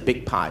China is the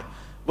big pie.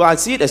 Well, I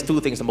see it as two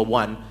things. Number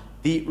one,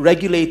 the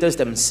regulators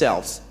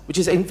themselves, which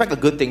is in fact a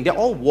good thing, they're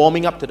all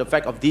warming up to the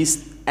fact of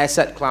this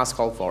asset class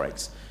called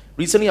Forex.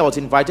 Recently, I was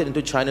invited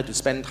into China to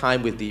spend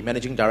time with the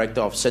managing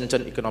director of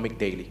Shenzhen Economic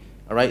Daily.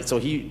 All right, so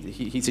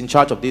he's in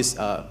charge of this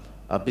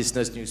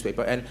business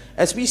newspaper. And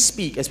as we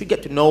speak, as we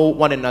get to know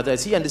one another,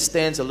 as he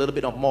understands a little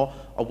bit more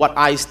of what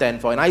I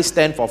stand for, and I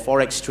stand for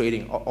Forex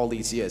trading all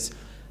these years,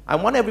 I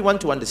want everyone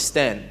to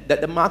understand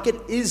that the market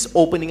is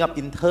opening up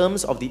in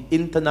terms of the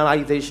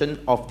internalization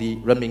of the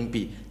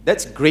renminbi.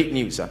 That's great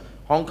news.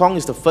 Hong Kong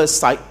is the first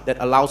site that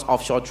allows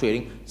offshore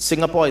trading.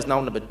 Singapore is now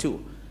number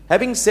 2.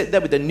 Having said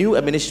that, with the new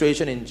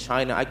administration in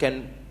China,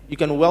 you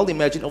can well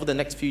imagine over the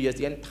next few years,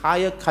 the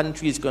entire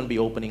country is going to be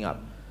opening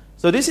up.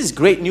 So this is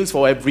great news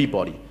for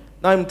everybody.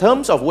 Now, in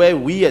terms of where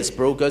we as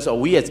brokers or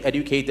we as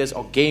educators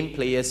or game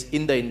players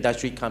in the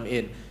industry come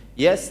in,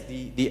 yes,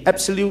 the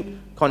absolute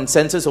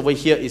consensus over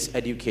here is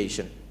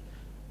education.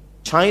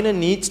 China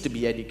needs to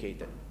be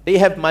educated. They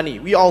have money.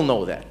 We all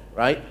know that,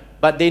 right?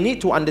 But they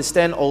need to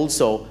understand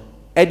also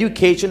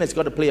education has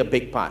got to play a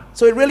big part.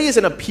 So it really is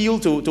an appeal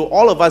to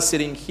all of us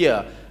sitting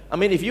here. I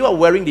mean, if you are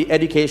wearing the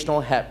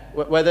educational hat,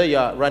 whether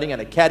you're running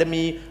an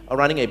academy or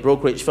running a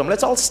brokerage firm,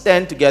 let's all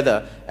stand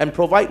together and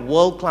provide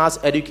world-class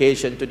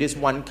education to this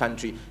one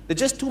country. There's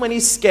just too many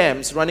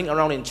scams running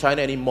around in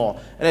China anymore.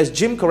 And as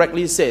Jim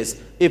correctly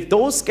says, if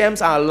those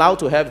scams are allowed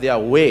to have their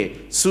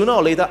way, sooner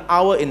or later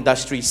our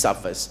industry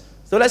suffers.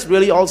 So let's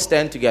really all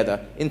stand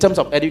together. In terms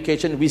of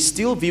education, we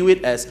still view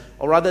it as,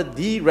 or rather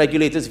the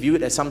regulators view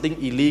it as something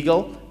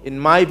illegal. In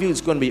my view, it's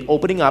going to be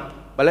opening up.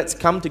 But let's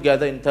come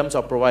together in terms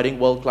of providing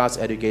world-class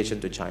education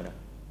to China.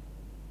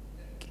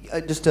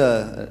 Just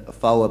a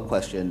follow-up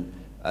question.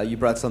 You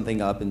brought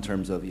something up in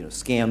terms of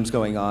scams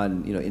going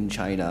on in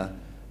China.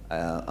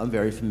 I'm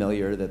very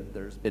familiar that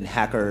there's been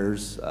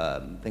hackers,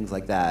 things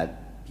like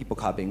that, people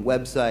copying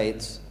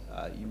websites.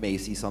 You may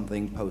see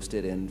something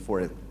posted in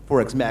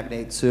Forex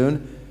Magnate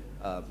soon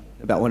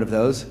about one of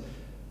those.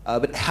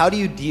 But how do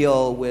you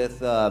deal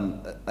with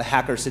a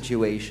hacker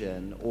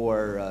situation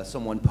or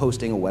someone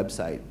posting a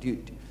website?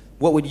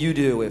 What would you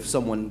do if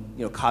someone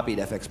copied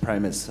FX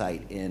Prime's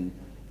site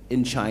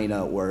in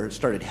China or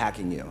started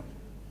hacking you?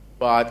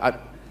 Well,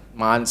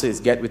 my answer is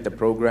get with the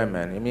program,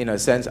 man. I mean, in a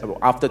sense,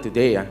 after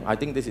today, I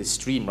think this is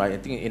streamed, right? I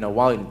think in a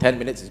while, in 10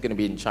 minutes, it's going to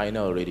be in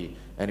China already.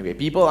 Anyway,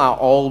 people are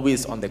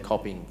always on the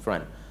copying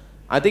front.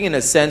 I think in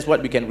a sense,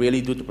 what we can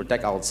really do to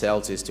protect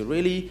ourselves is to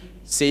really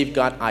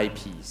safeguard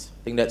IPs.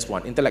 I think that's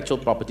one. Intellectual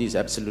property is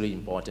absolutely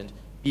important.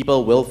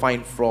 People will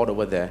find fraud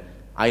over there.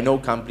 I know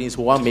companies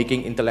who are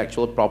making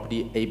intellectual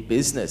property a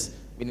business.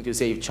 Meaning to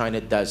say if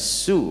China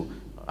does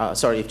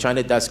if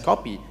China does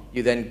copy,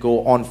 you then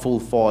go on full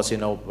force,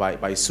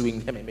 by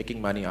suing them and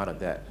making money out of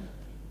that.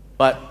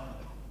 But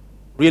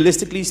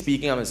realistically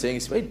speaking, I'm saying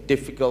it's very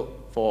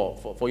difficult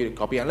for you to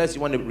copy unless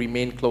you want to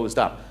remain closed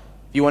up.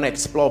 If you want to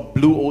explore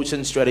blue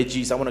ocean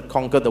strategies, I want to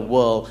conquer the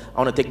world,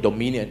 I want to take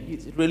dominion,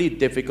 it's really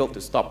difficult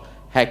to stop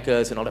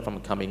hackers and all that from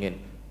coming in.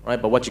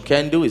 Right? But what you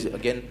can do is,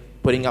 again,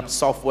 putting up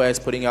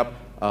softwares, putting up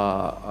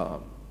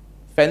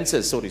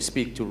fences, so to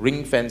speak, to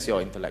ring fence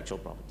your intellectual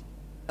property.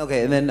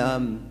 Okay, and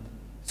then,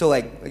 so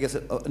like, I guess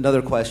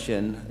another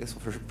question, I guess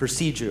for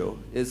Siju,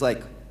 is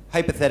like,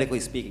 hypothetically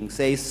speaking,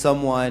 say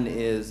someone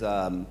is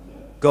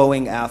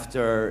going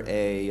after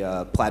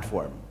a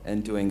platform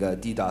and doing a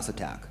DDoS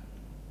attack,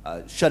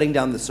 shutting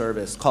down the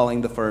service,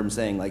 calling the firm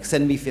saying like,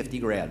 send me 50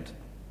 grand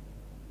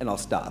and I'll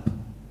stop.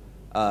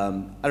 I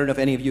don't know if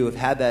any of you have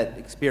had that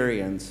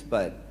experience,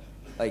 but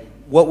like,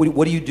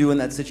 what do you do in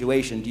that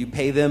situation? Do you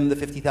pay them the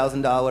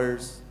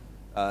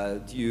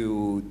 $50,000? Do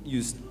you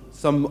use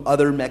some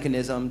other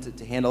mechanism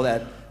to handle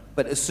that?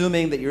 But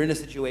assuming that you're in a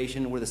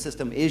situation where the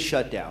system is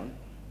shut down,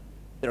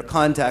 they're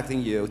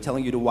contacting you,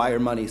 telling you to wire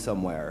money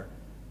somewhere,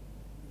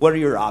 what are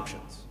your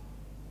options?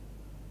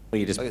 Well,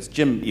 you just, I guess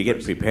Jim you get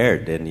first.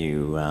 prepared and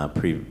you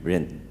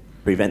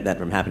prevent that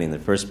from happening in the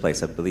first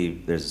place. I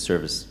believe there's a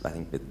service, I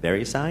think, with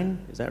VeriSign,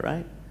 is that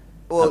right?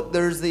 Well,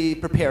 there's the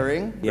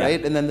preparing, Yeah.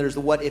 right? And then there's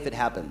the what if it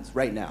happens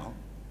right now.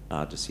 You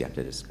have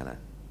to just kind of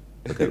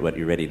look at what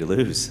you're ready to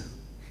lose.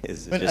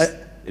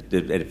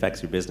 It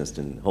affects your business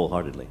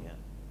wholeheartedly. Yeah.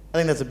 I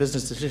think that's a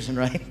business decision,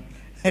 right?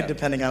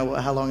 Depending on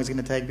how long it's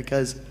going to take,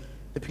 because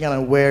depending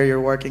on where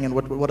you're working and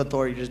what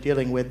authority you're just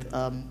dealing with,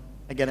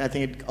 again, I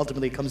think it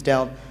ultimately comes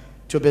down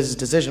to a business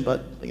decision.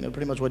 But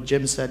pretty much what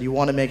Jim said, you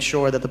want to make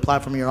sure that the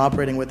platform you're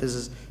operating with is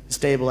as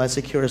stable, as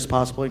secure as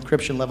possible.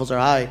 Encryption levels are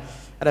high.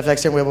 At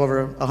FXM, we have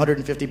over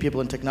 150 people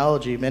in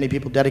technology, many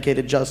people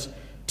dedicated just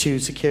to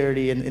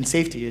security and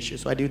safety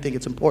issues. So I do think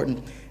it's important.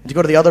 And to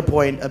go to the other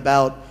point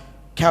about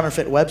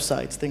counterfeit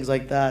websites, things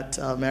like that,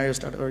 Mario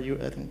started, or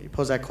I think you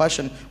posed that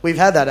question. We've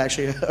had that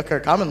actually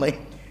occur commonly.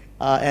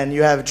 And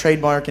you have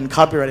trademark and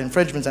copyright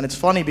infringements. And it's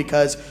funny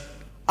because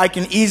I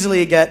can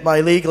easily get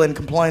my legal and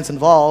compliance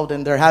involved,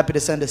 and they're happy to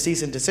send a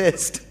cease and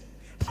desist.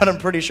 But I'm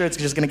pretty sure it's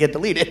just going to get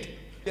deleted.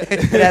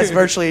 It has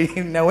virtually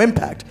no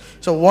impact.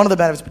 So one of the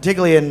benefits,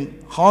 particularly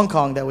in Hong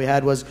Kong, that we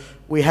had was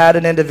we had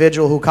an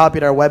individual who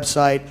copied our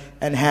website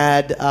and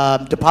had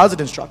deposit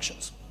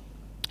instructions.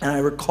 And I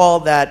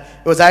recall that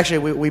it was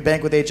actually, we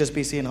bank with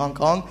HSBC in Hong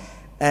Kong,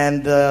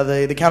 and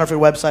the counterfeit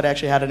website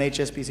actually had an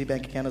HSBC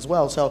bank account as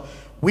well. So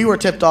we were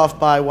tipped off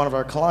by one of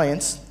our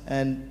clients,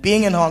 and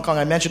being in Hong Kong,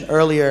 I mentioned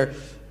earlier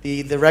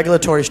the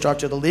regulatory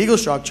structure, the legal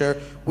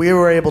structure, we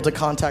were able to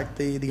contact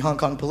the Hong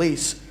Kong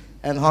police,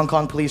 and the Hong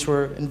Kong police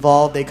were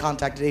involved. They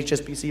contacted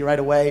HSBC right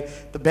away.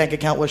 The bank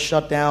account was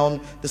shut down.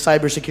 The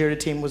cybersecurity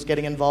team was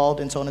getting involved,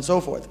 and so on and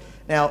so forth.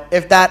 Now,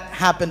 if that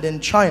happened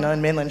in China,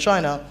 in mainland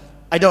China,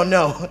 I don't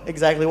know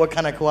exactly what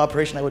kind of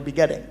cooperation I would be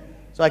getting.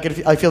 So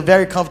I feel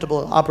very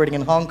comfortable operating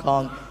in Hong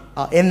Kong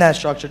in that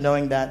structure,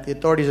 knowing that the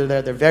authorities are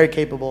there, they're very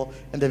capable,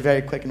 and they're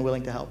very quick and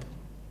willing to help.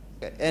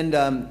 And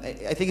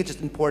I think it's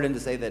just important to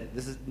say that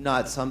this is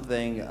not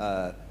something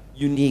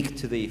unique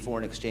to the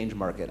foreign exchange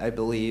market. I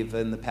believe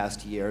in the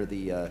past year,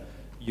 the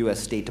U.S.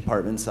 State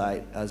Department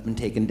site has been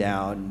taken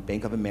down,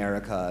 Bank of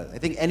America. I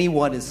think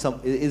anyone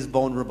is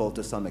vulnerable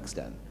to some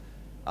extent.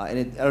 And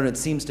I don't know, it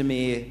seems to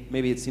me,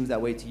 maybe it seems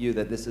that way to you,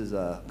 that this is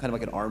kind of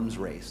like an arms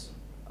race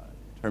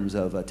in terms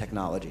of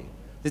technology.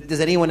 Does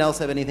anyone else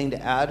have anything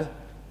to add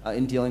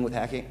in dealing with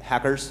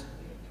hackers?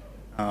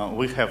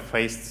 We have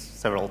faced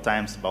several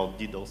times about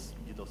DDoS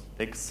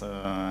attacks,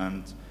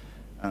 and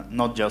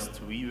not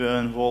just we were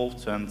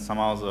involved, and some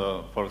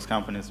other Forex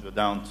companies were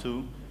down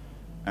too.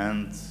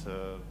 And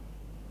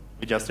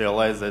we just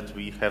realized that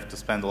we have to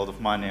spend a lot of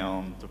money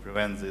to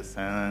prevent this,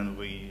 and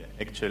we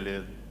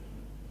actually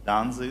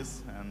done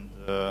this.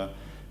 And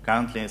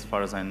currently, as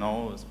far as I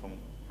know,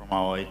 from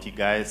our IT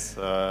guys,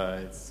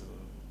 it's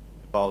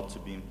about to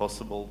be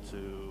impossible to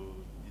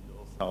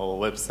DDoS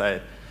our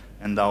website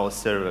and our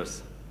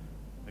servers,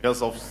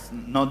 because of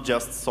not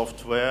just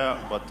software,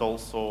 but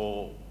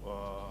also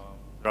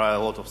there are a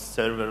lot of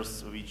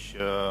servers which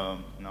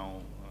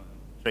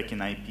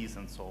tracking IPs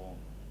and so on,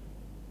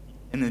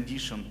 in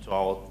addition to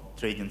our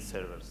trading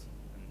servers.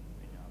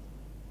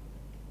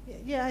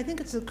 Yeah, I think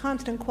it's a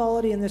constant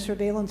quality in the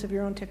surveillance of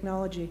your own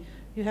technology.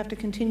 You have to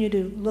continue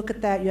to look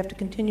at that. You have to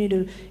continue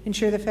to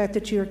ensure the fact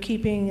that you're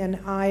keeping an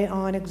eye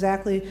on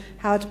exactly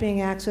how it's being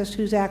accessed,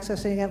 who's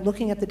accessing it,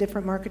 looking at the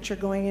different markets you're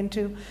going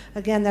into.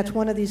 Again, that's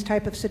one of these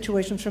type of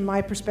situations from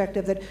my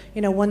perspective that,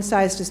 one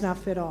size does not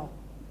fit all.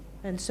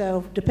 And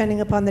so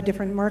depending upon the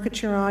different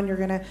markets you're on, you're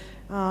going to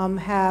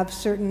have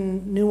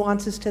certain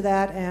nuances to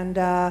that. And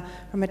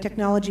from a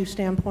technology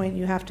standpoint,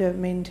 you have to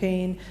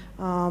maintain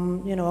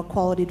a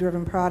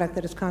quality-driven product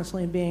that is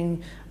constantly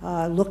being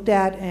looked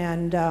at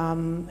and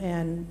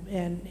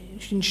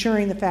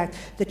ensuring the fact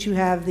that you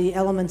have the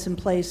elements in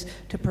place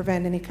to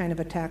prevent any kind of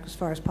attack as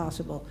far as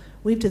possible.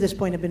 We've, to this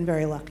point, have been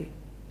very lucky.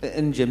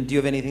 And Jim, do you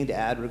have anything to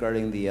add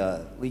regarding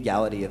the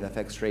legality of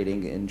FX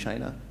trading in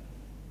China?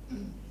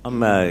 I'm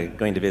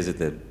going to visit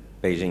the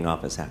Beijing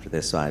office after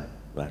this, so I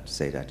have to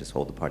say that I just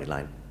hold the party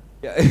line.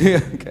 Yeah.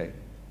 Okay.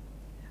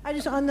 I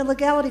just, on the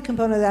legality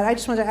component of that,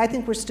 I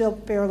think we're still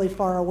fairly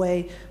far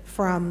away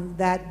from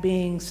that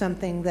being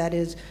something that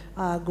is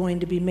going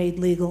to be made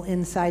legal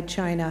inside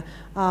China.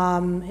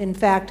 In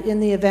fact, in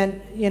the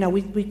event,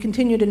 we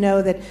continue to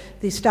know that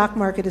the stock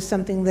market is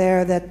something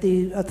there that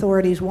the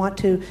authorities want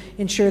to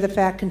ensure the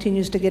fact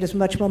continues to get as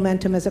much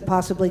momentum as it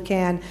possibly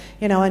can.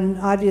 And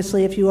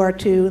obviously if you are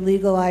to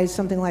legalize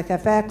something like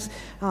FX,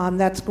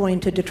 that's going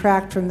to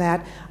detract from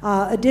that.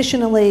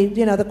 Additionally,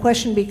 the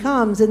question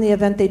becomes, in the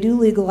event they do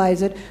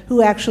legalize it,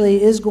 who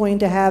actually is going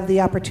to have the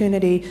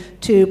opportunity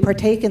to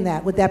partake in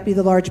that? Would that be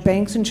the large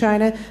banks in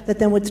China that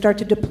then would start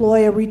to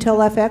deploy a retail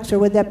FX, or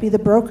would that be the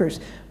brokers?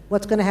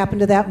 What's going to happen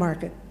to that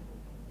market?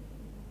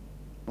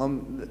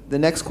 The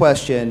next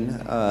question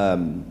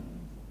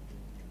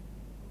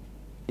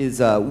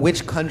is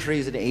which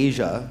countries in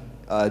Asia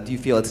do you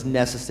feel it's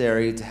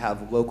necessary to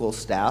have local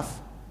staff,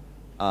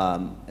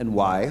 and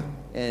why?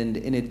 And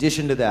in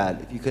addition to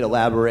that, if you could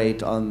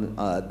elaborate on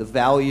the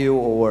value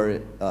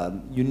or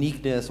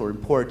uniqueness or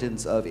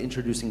importance of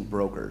introducing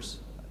brokers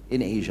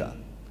in Asia,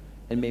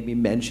 and maybe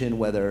mention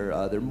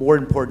whether they're more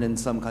important in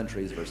some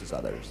countries versus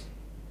others.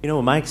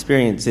 My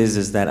experience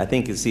is that I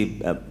think you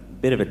see a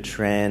bit of a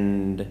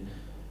trend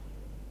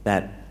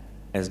that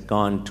has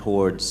gone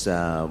towards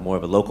more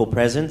of a local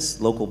presence,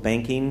 local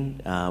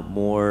banking,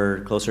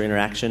 more closer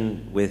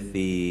interaction with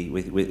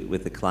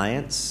the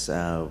clients.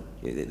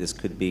 This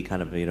could be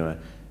kind of an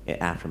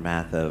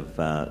aftermath of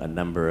a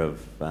number of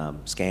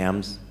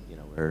scams,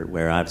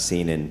 where I've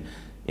seen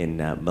in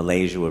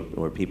Malaysia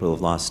where people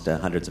have lost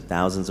hundreds of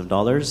thousands of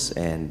dollars,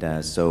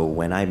 and so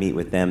when I meet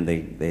with them,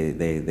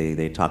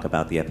 they talk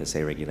about the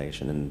FSA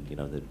regulation and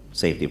the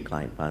safety of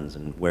client funds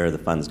and where are the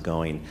funds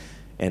going,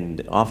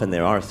 and often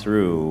there are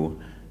through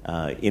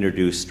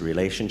introduced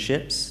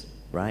relationships,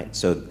 right?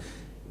 So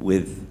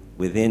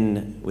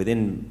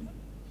within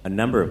a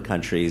number of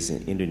countries,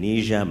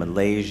 Indonesia,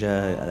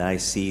 Malaysia, I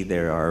see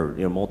there are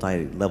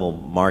multi-level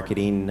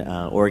marketing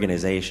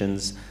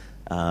organizations,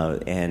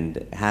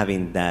 and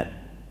having that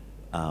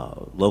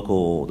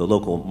the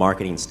local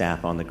marketing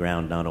staff on the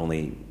ground, not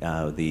only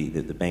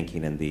the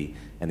banking and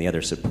the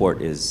other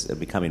support, is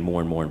becoming more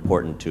and more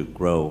important to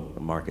grow the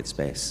market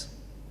space.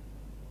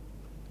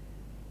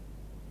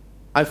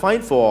 I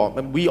find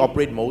we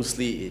operate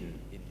mostly in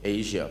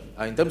Asia.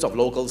 In terms of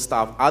local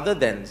staff, other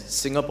than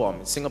Singapore,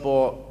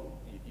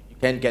 you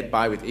can get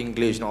by with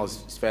English and all,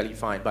 it's fairly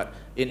fine. But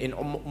in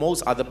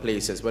most other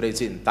places, whether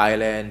it's in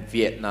Thailand,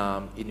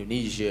 Vietnam,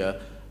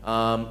 Indonesia,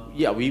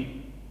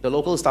 the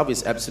local staff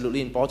is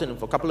absolutely important, and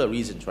for a couple of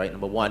reasons, right?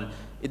 Number one,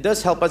 it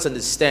does help us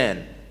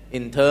understand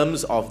in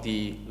terms of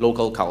the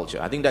local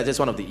culture. I think that's just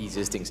one of the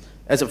easiest things.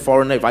 As a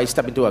foreigner, if I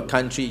step into a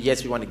country,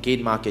 yes, we want to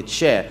gain market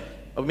share,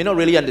 but we may not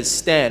really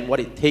understand what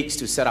it takes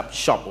to set up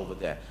shop over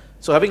there.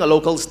 So having a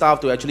local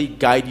staff to actually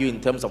guide you in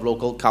terms of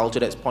local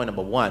culture, that's point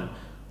number one.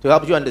 To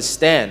help you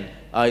understand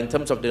in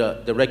terms of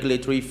the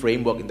regulatory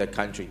framework in the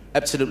country,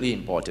 absolutely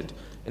important.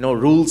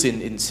 Rules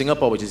in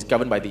Singapore, which is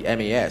governed by the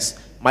MAS,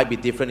 might be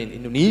different in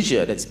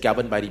Indonesia, that's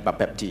governed by the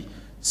BAPEPTI.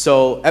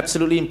 So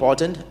absolutely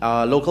important.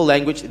 Local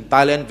language in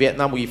Thailand,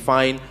 Vietnam, we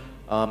find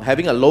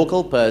having a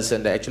local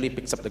person that actually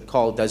picks up the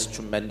call does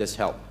tremendous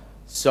help.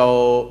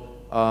 So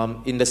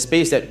in the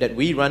space that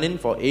we run in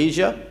for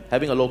Asia,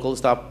 having a local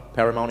staff,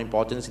 paramount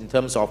importance in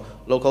terms of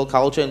local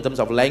culture, in terms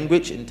of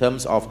language, in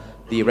terms of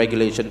the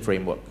regulation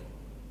framework.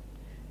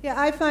 Yeah,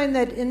 I find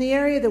that in the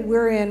area that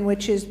we're in,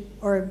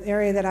 or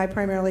area that I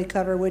primarily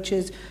cover, which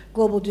is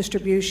global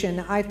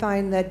distribution, I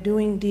find that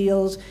doing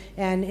deals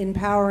and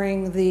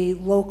empowering the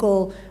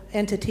local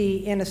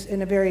entity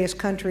in a various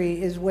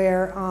country is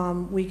where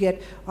we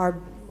get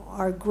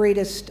our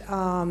greatest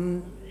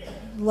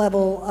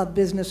level of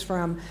business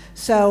from.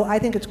 So I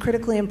think it's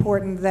critically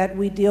important that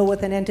we deal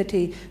with an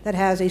entity that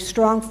has a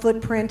strong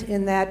footprint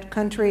in that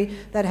country,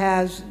 that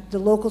has the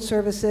local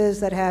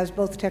services, that has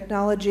both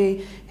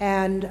technology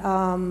and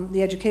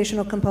the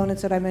educational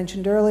components that I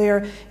mentioned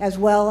earlier, as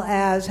well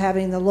as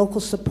having the local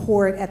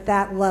support at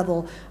that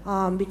level,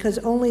 because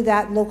only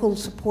that local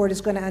support is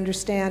going to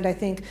understand, I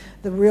think,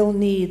 the real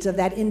needs of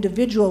that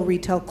individual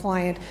retail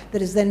client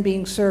that is then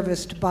being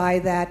serviced by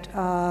that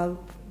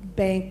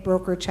bank,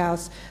 brokerage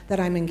house that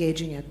I'm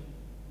engaging in.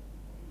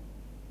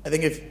 I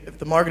think if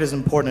the market is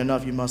important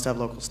enough, you must have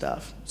local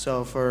staff.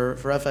 So for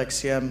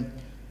FXCM,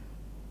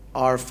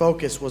 our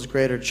focus was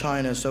Greater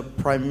China. So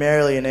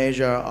primarily in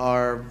Asia,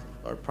 our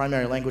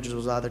primary languages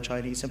was either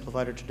Chinese,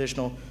 simplified, or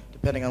traditional,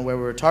 depending on where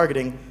we were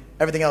targeting.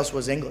 Everything else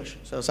was English.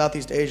 So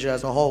Southeast Asia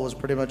as a whole was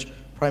pretty much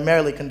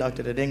primarily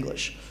conducted in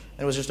English.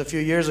 And it was just a few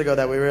years ago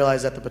that we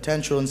realized that the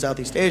potential in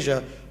Southeast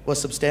Asia was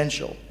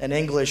substantial. And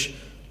English,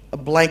 a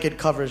blanket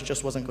coverage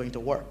just wasn't going to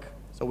work.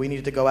 So we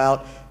needed to go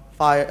out,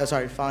 find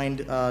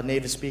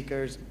native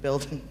speakers,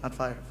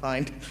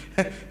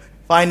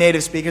 find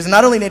native speakers, and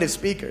not only native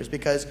speakers,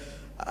 because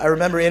I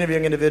remember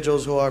interviewing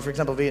individuals who are, for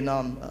example,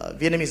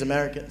 Vietnamese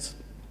Americans.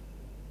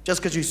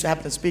 just because you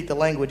happen to speak the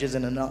language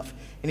isn't enough.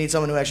 You need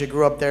someone who actually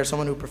grew up there,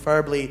 someone who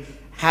preferably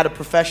had a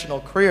professional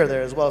career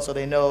there as well, so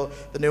they know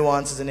the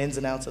nuances and ins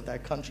and outs of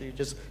that country.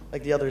 Just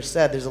like the others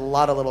said, there's a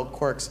lot of little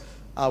quirks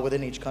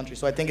within each country.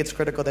 So I think it's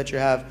critical that you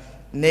have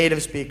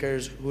native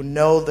speakers who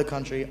know the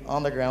country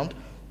on the ground.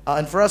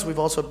 And for us, we've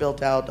also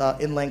built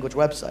out in-language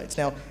websites.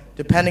 Now,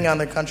 depending on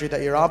the country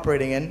that you're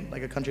operating in,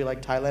 like a country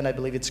like Thailand, I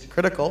believe it's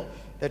critical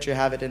that you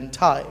have it in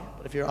Thai.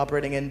 But if you're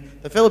operating in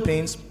the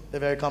Philippines, they're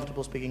very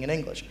comfortable speaking in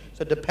English.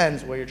 So it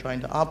depends where you're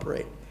trying to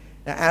operate.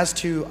 Now, as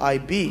to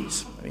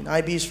IBs, I mean,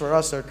 IBs for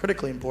us are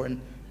critically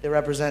important. They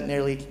represent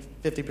nearly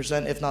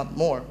 50%, if not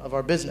more, of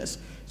our business.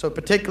 So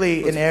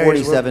particularly in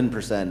areas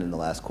 47% in the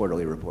last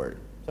quarterly report.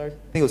 Sorry?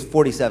 I think it was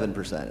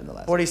 47% in the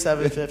last.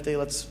 47, 50,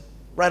 let's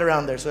right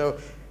around there. So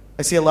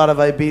I see a lot of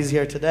IBs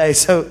here today,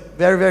 so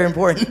very, very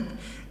important.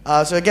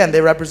 So again,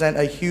 they represent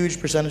a huge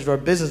percentage of our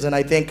business, and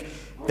I think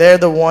they're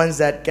the ones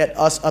that get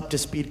us up to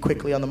speed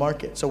quickly on the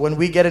market. So when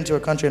we get into a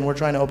country and we're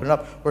trying to open it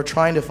up, we're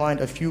trying to find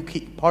a few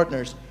key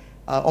partners,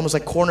 almost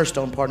like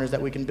cornerstone partners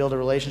that we can build a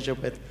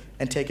relationship with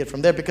and take it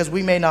from there, because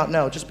we may not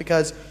know. Just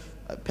because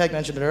Peg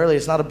mentioned it earlier,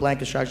 it's not a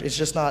blanket strategy. It's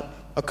just not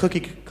a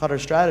cookie-cutter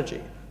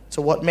strategy.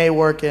 So what may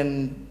work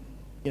in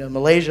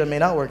Malaysia may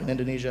not work in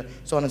Indonesia,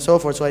 so on and so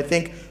forth. So I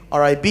think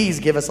our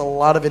IBs give us a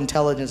lot of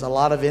intelligence, a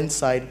lot of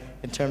insight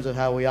in terms of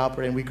how we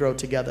operate, and we grow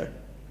together.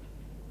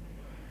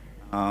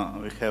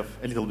 We have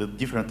a little bit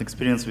different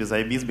experience with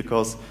IBs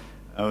because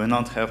we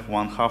not have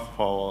one half of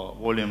our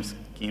volumes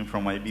came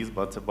from IBs,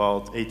 but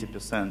about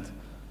 80%.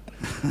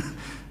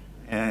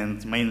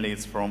 And mainly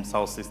it's from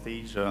Southeast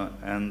Asia.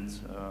 And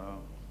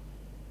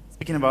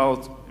speaking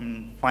about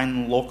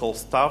finding local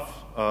staff,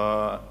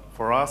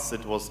 for us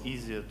it was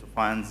easier to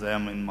find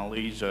them in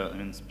Malaysia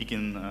and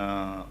speaking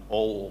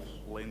all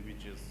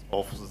languages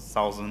of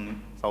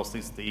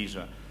Southeast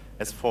Asia.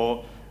 As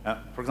for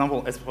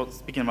example, as for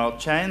speaking about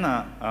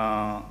China,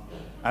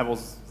 I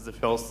was the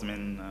first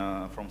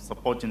from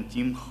supporting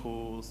team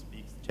who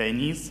speaks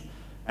Chinese,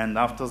 and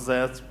after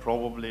that,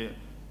 probably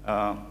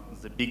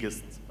the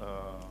biggest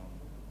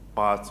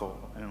part of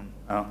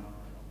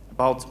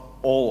about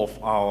all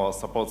of our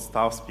support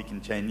staff speaking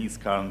Chinese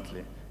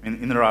currently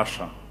in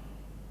Russia.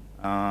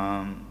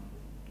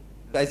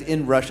 Guys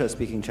in Russia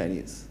speaking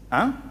Chinese.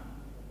 Huh?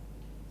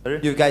 Sorry?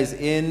 You guys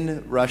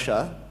in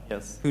Russia.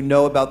 Yes. Who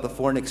know about the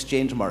foreign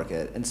exchange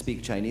market and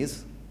speak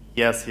Chinese?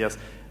 Yes, yes.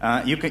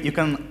 You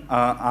can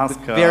ask.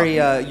 Very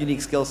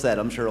unique skill set.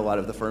 I'm sure a lot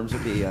of the firms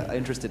would be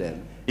interested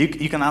in.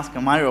 You can ask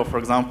Mario, for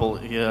example.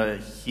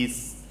 He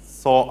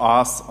saw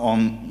us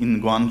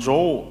in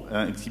Guangzhou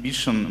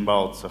exhibition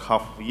about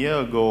half a year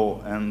ago,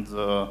 and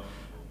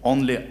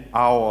only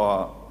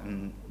our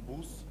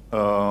booth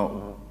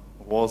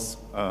was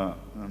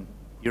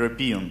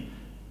European.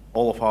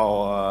 All of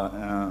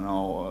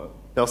our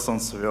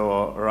persons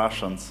were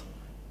Russians,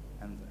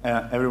 and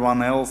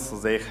everyone else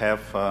they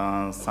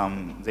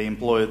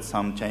employed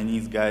some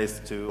Chinese guys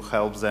to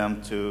help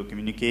them to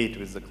communicate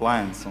with the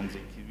clients on the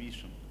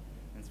exhibition.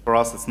 And for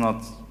us, it's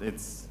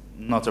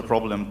not a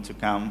problem to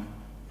come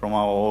from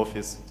our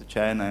office to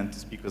China and to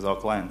speak with our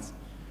clients.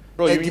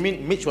 Bro, you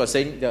mean Mitch was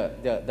saying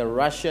the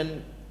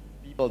Russian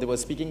people, they were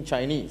speaking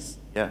Chinese?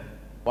 Yeah.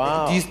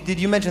 Wow. Did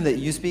you mention that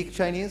you speak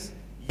Chinese?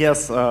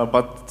 Yes,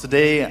 but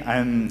today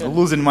I'm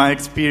losing my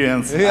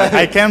experience.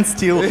 I can't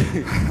still.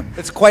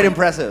 It's quite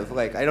impressive.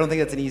 Like, I don't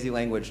think it's an easy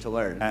language to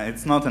learn.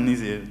 It's not an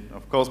easy,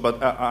 of course,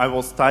 but I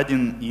was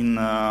studying in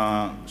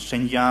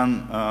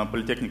Shenyang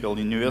Polytechnical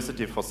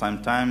University for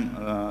some time,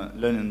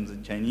 learning the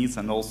Chinese,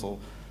 and also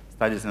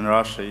studied in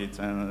Russia.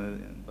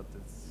 But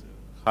it's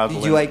hard.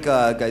 Did you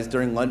guys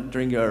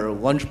during your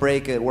lunch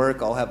break at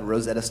work? I'll have a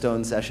Rosetta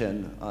Stone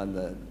session on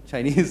the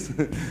Chinese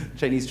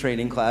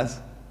training class.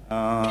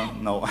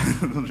 No, I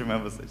don't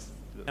remember this.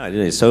 No, in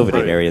the Soviet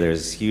area,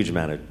 there's a huge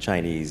amount of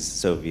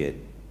Chinese-Soviet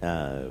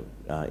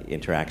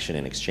interaction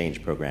and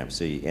exchange programs.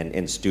 So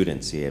and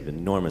students, you have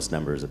enormous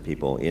numbers of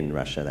people in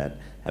Russia that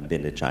have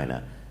been to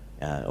China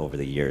over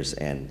the years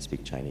and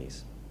speak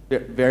Chinese.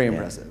 Very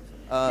impressive.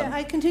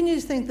 I continue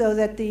to think, though,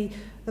 that the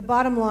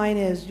bottom line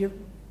is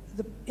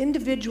the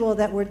individual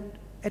that we're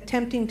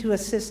attempting to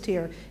assist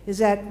here is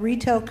that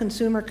retail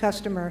consumer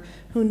customer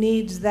who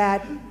needs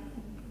that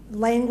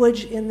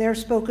language in their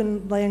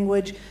spoken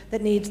language, that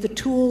needs the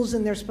tools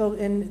in their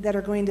spoken that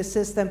are going to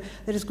assist them,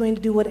 that is going to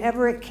do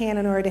whatever it can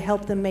in order to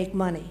help them make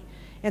money.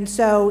 And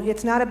so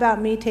it's not about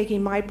me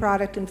taking my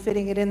product and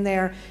fitting it in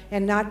there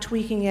and not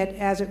tweaking it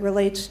as it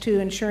relates to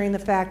ensuring the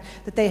fact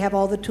that they have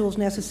all the tools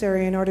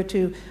necessary in order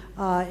to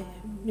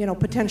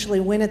potentially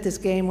win at this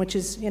game, which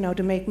is,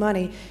 to make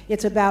money.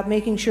 It's about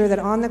making sure that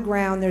on the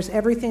ground there's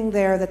everything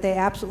there that they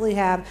absolutely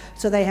have,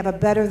 so they have a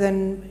better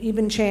than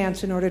even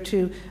chance in order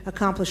to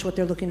accomplish what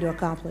they're looking to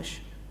accomplish.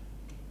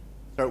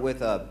 Start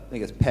with, I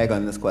guess, Peg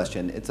on this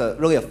question. It's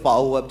really a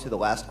follow-up to the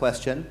last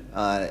question,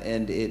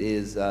 and it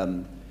is,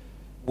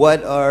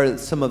 what are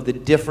some of the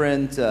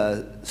different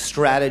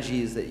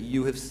strategies that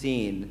you have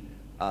seen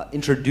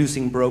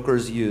introducing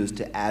brokers use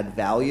to add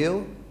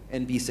value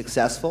and be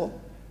successful?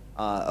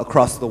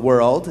 across the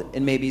world,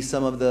 and maybe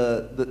some of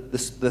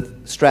the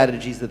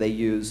strategies that they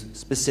use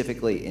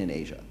specifically in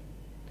Asia?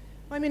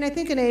 I mean, I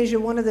think in Asia,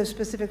 one of the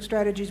specific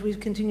strategies we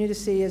continue to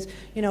see is,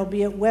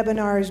 be it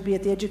webinars, be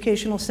it the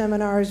educational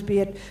seminars, be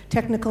it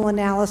technical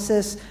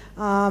analysis,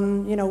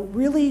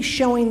 really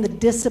showing the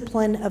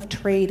discipline of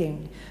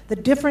trading. The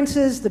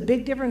differences, the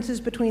big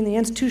differences between the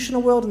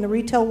institutional world and the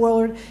retail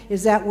world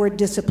is that word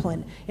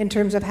discipline, in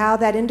terms of how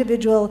that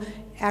individual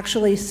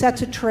actually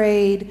sets a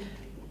trade,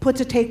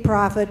 puts a take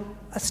profit,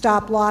 a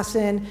stop loss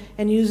in,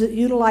 and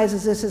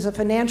utilizes this as a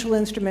financial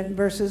instrument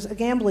versus a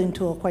gambling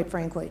tool, quite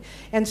frankly.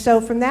 And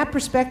so from that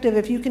perspective,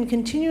 if you can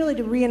continually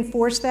to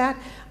reinforce that,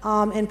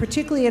 and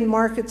particularly in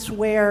markets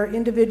where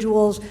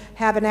individuals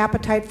have an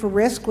appetite for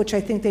risk, which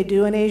I think they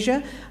do in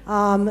Asia,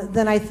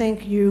 then I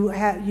think you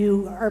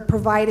are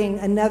providing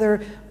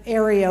another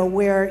area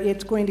where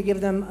it's going to give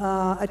them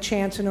a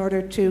chance in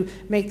order to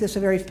make this a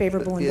very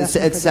favorable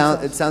investment.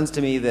 It sounds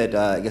to me that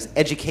I guess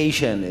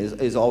education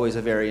is always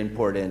a very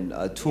important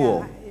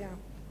tool. Yeah.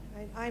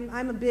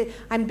 I'm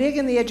big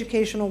in the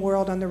educational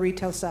world on the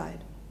retail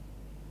side.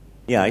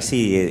 Yeah, I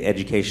see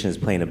education as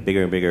playing a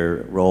bigger and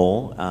bigger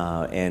role,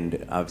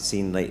 and I've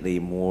seen lately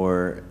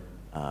more,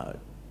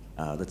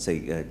 let's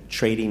say,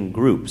 trading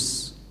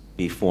groups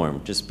be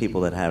formed, just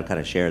people that have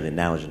kind of share the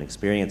knowledge and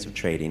experience of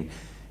trading,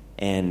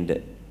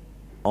 and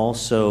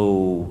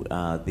also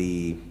I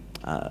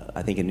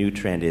think a new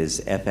trend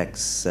is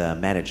FX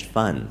managed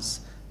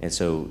funds, and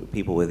so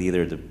people with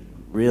either the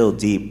real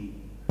deep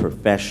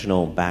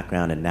professional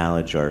background and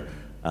knowledge are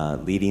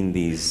leading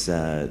these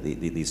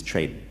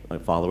trade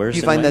followers.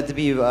 Do you find that to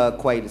be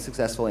quite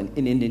successful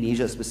in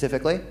Indonesia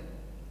specifically?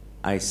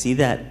 I see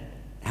that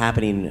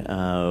happening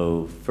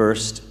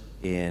first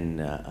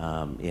in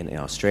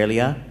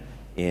Australia,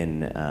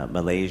 in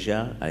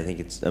Malaysia. I think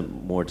it's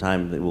more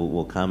time that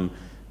will come,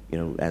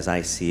 as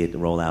I see it,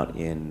 roll out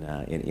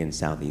in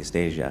Southeast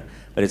Asia.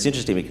 But it's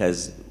interesting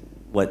because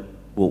what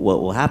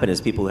will happen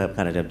is people who have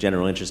kind of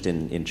general interest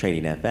in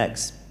trading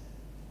FX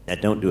that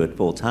don't do it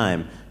full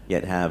time,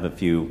 yet have a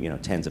few,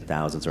 tens of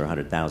thousands or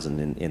 100,000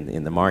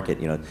 in the market.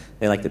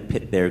 They like to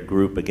pit their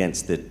group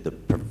against the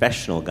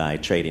professional guy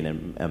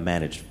trading a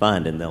managed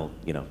fund, and they'll,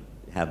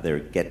 have their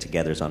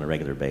get-togethers on a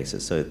regular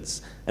basis. So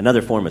it's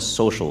another form of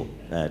social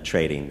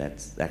trading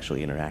that's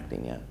actually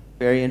interacting. Yeah.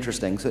 Very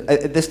interesting. So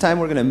at this time,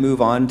 we're going to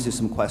move on to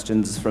some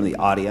questions from the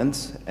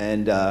audience,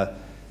 and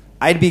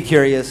I'd be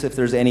curious if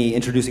there's any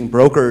introducing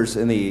brokers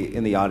in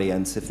the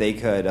audience, if they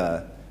could,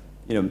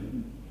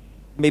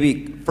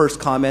 maybe first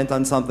comment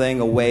on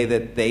something, a way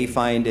that they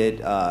find it,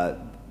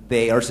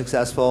 they are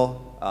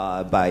successful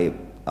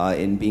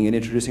in being an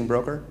introducing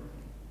broker.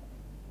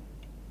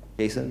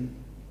 Jason?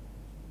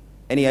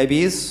 Any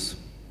IBs?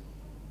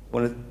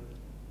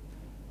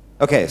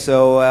 Okay,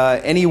 so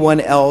anyone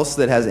else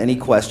that has any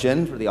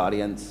question for the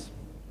audience?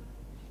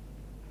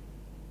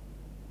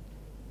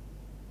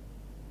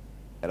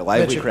 Got a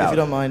lively Mitch, crowd. if you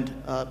don't mind,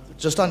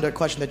 just on the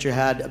question that you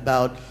had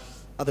about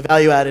the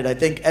value added, I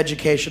think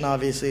education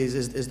obviously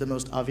is the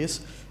most obvious.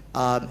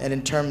 And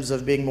in terms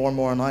of being more and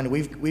more online,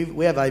 we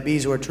have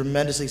IBs who are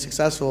tremendously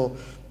successful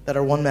that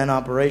are one-man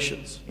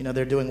operations.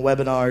 They're doing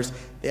webinars.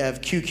 They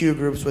have QQ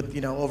groups with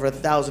over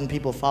 1,000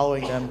 people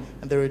following them,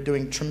 and they're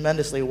doing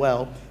tremendously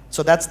well.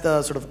 So that's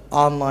the sort of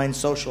online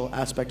social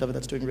aspect of it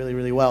that's doing really,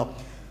 really well.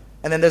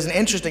 And then there's an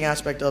interesting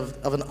aspect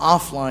of an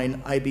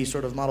offline IB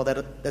sort of model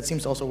that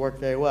seems to also work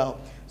very well.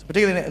 So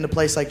particularly in a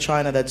place like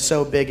China that's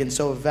so big and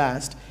so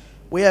vast,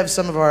 we have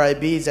some of our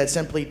IBs that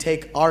simply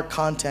take our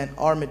content,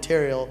 our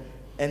material,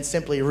 and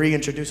simply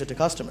reintroduce it to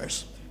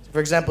customers. So for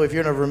example, if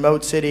you're in a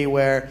remote city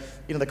where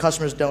the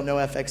customers don't know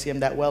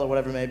FXCM that well or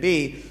whatever it may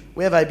be,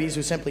 we have IBs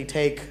who simply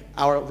take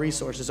our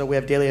resources. So we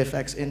have Daily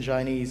FX in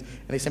Chinese,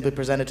 and they simply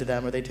present it to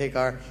them, or they take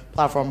our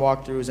platform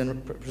walkthroughs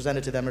and present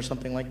it to them or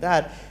something like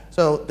that.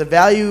 So the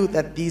value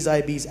that these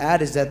IBs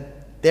add is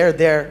that they're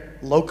there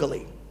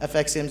locally.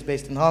 FXCM is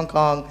based in Hong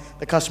Kong.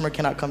 The customer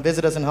cannot come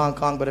visit us in Hong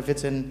Kong, but if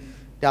it's in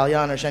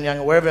Dalian or Shenyang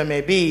or wherever it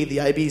may be,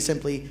 the IB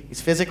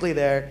he's physically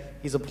there,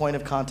 he's a point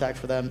of contact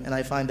for them, and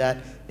I find that,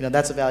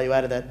 that's a value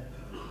added that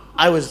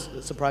I was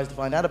surprised to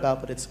find out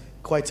about, but it's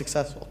quite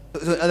successful.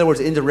 So in other words,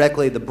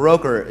 indirectly,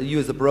 you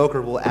as the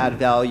broker will add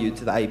value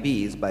to the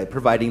IBs by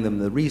providing them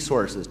the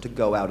resources to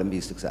go out and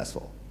be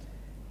successful.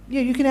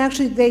 Yeah, you can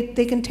actually,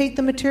 they can take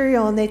the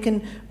material and they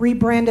can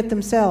rebrand it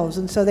themselves,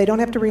 and so they don't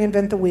have to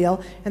reinvent the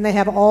wheel, and they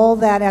have all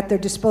that at their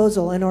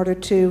disposal in order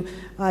to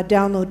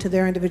download to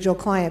their individual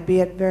client, be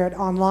it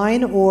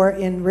online or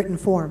in written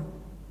form.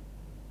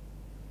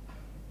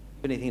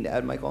 Anything to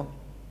add, Michael?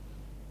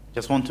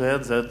 Just want to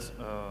add that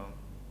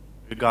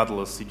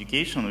regardless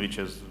education, which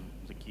is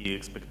the key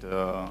aspect,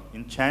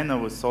 in China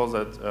we saw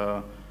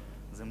that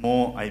the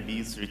more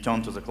IBs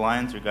return to the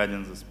client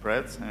regarding the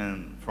spreads,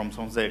 and from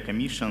some of their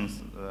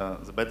commissions,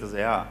 the better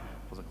they are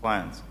for the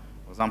clients.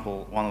 For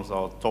example, one of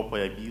our top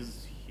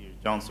IBs, he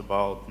returns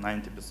about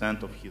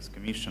 90% of his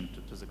commission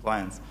to the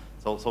clients.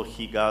 So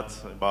he got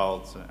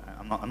about,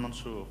 I'm not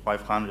sure,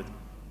 500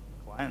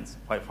 clients,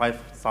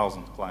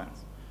 5,000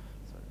 clients.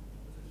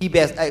 he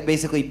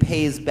basically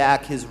pays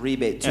back his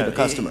rebate to the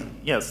customer.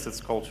 Yes, it's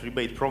called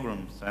rebate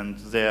programs, and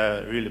they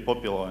are really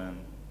popular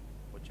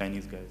for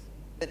Chinese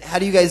guys. How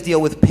do you guys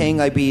deal with paying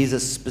IBs a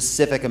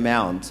specific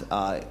amount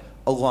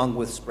along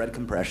with spread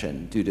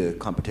compression due to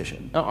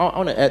competition? I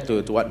want to add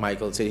to what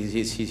Michael said.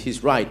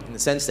 He's right in the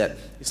sense that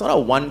it's not a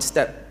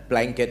one-step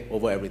blanket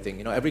over everything.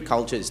 You know, every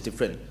culture is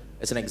different.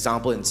 As an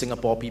example, in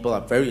Singapore, people are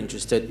very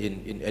interested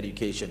in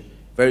education,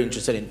 very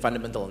interested in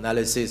fundamental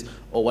analysis,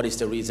 or what is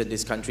the reason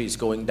this country is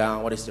going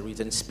down, what is the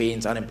reason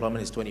Spain's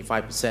unemployment is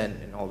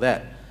 25% and all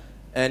that.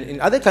 And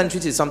in other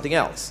countries, it's something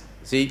else.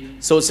 See,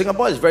 so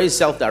Singapore is very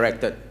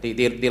self-directed.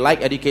 They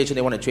like education,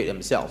 they want to trade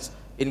themselves.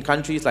 In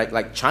countries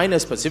like China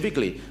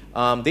specifically,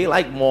 they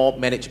like more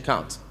managed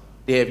accounts.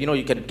 They have,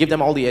 you can give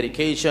them all the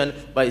education,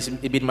 but it's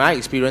been my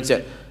experience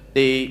that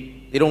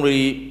they don't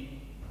really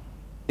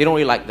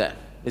like that.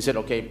 They said,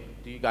 okay,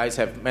 do you guys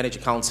have managed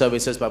account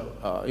services? But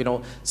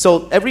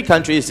so every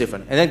country is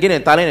different. And then again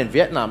in Thailand and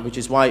Vietnam, which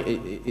is why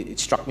it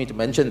struck me to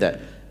mention that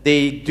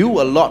they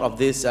do a lot of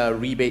this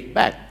rebate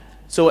back.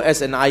 So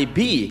as an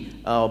IB,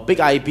 big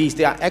IBs,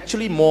 they are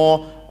actually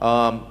more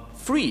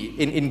free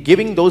in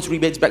giving those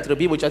rebates back to the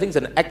people, which I think is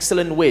an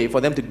excellent way for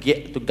them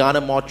to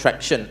garner more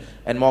traction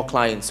and more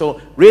clients.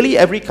 So really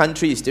every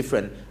country is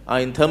different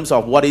in terms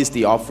of what is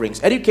the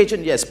offerings.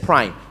 Education, yes,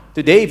 prime.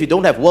 Today, if you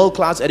don't have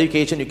world-class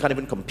education, you can't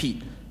even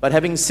compete. But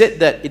having said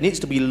that, it needs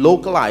to be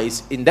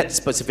localized in that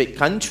specific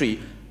country.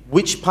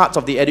 Which parts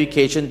of the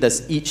education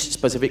does each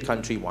specific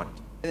country want?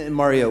 And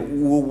Mario,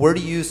 where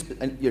do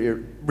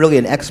you're really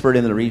an expert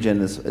in the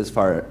region as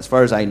far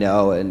as I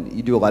know, and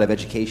you do a lot of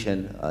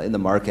education in the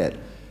market.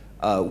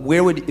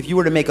 If you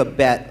were to make a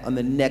bet on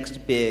the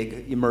next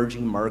big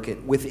emerging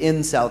market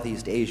within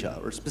Southeast Asia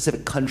or a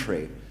specific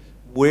country,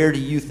 where do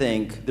you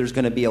think there's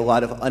going to be a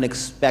lot of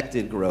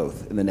unexpected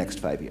growth in the next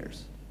 5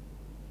 years?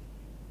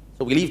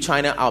 So we leave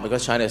China out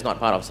because China is not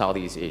part of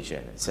Southeast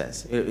Asia in a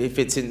sense. If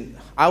it's in,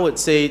 I would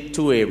say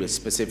 2 areas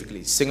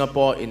specifically,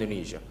 Singapore,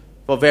 Indonesia,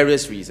 for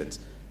various reasons.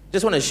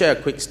 Just want to share a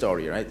quick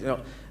story, right?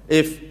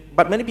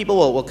 But many people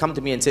will come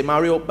to me and say,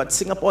 Mario, but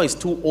Singapore is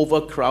too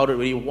overcrowded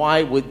already.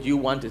 Why would you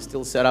want to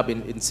still set up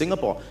in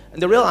Singapore?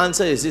 And the real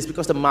answer is this,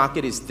 because the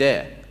market is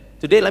there.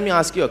 Today, let me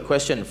ask you a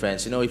question,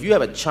 friends. If you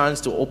have a chance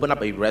to open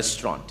up a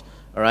restaurant,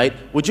 all right,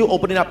 would you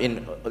open it up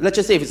in, let's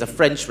just say if it's a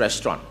French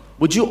restaurant,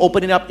 would you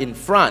open it up in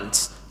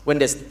France when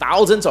there's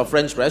thousands of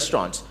French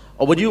restaurants?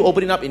 Or would you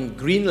open it up in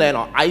Greenland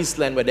or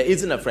Iceland where there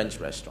isn't a French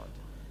restaurant?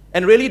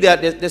 And really,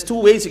 there's 2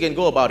 ways you can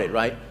go about it,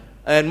 right?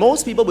 And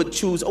most people would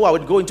choose, I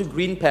would go into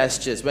green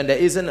pastures when there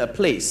isn't a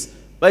place.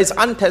 But it's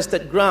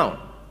untested ground.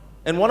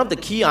 And one of the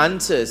key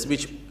answers,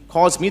 which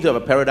caused me to have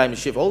a paradigm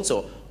shift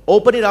also,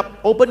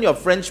 open your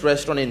French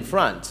restaurant in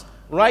France,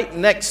 right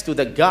next to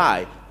the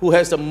guy who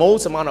has the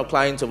most amount of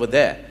clients over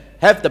there.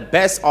 Have the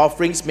best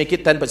offerings, make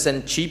it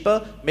 10%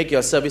 cheaper, make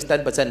your service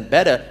 10%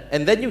 better,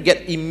 and then you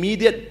get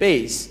immediate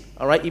base,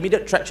 all right,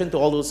 immediate traction to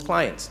all those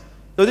clients.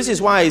 So this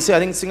is why I say I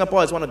think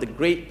Singapore is one of the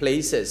great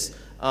places.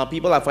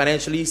 People are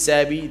financially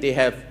savvy, they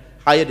have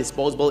higher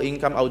disposable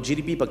income. Our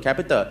GDP per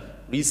capita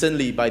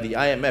recently by the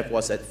IMF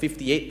was at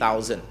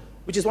 58,000,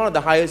 which is one of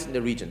the highest in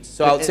the region.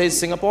 So I would say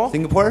Singapore.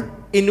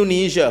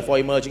 Indonesia for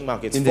emerging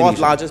markets. Indonesia.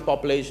 4th largest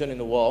population in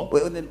the world.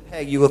 Well, then,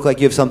 Peg, you look like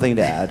you have something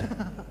to add.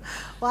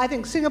 Well, I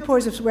think Singapore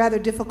is a rather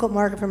difficult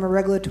market from a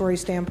regulatory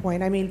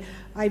standpoint. I mean,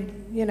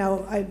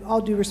 all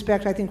due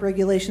respect, I think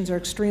regulations are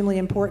extremely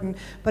important.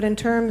 But in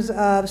terms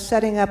of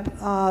setting up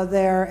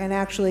there and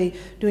actually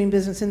doing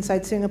business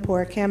inside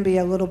Singapore, it can be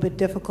a little bit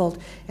difficult.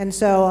 And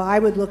so I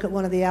would look at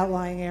one of the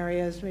outlying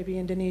areas, maybe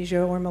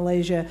Indonesia or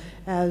Malaysia,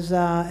 as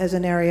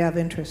an area of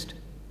interest.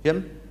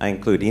 Jim? I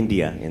include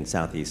India in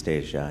Southeast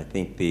Asia. I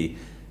think the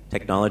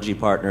technology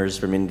partners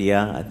from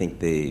India, I think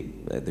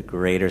the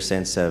greater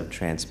sense of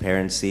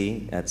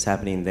transparency that's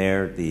happening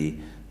there, the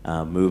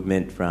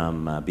movement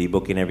from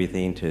e-booking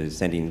everything to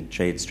sending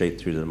trade straight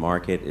through to the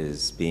market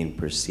is being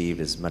perceived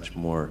as much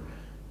more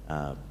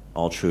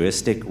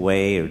altruistic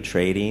way of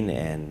trading,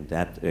 and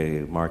that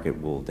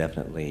market will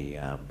definitely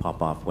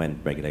pop off when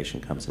regulation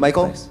comes into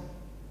place.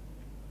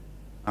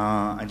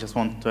 I just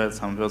want to add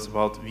some words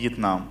about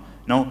Vietnam.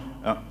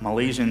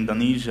 Malaysia,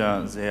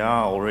 Indonesia, they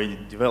are already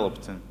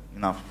developed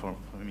enough for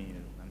me,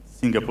 and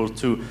Singapore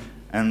too.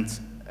 And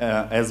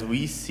as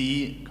we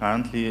see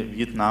currently,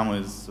 Vietnam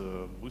is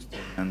boosted,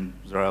 and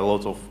there are a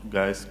lot of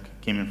guys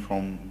coming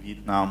from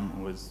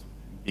Vietnam with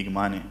big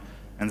money.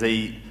 And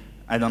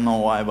I don't know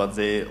why, but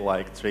they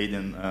like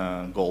trading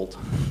gold.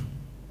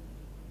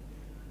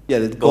 Yeah,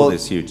 the gold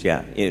is huge,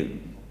 yeah.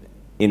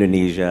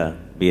 Indonesia,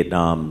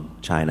 Vietnam,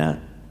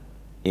 China,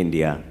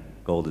 India,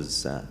 gold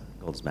is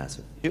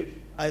massive.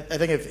 I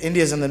think if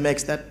India's in the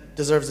mix, that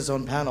deserves its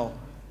own panel.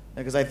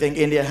 Because I think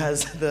India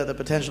has the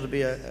potential to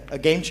be a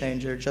game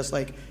changer, just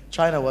like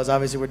China was.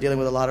 Obviously, we're dealing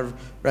with a lot of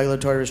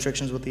regulatory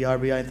restrictions with the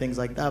RBI and things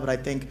like that, but I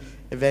think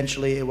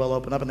eventually it will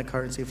open up and the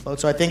currency float.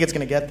 So I think it's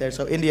going to get there.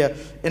 So India,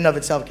 in and of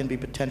itself, can be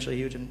potentially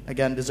huge and,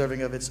 again,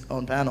 deserving of its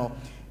own panel.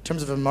 In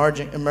terms of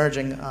emerging,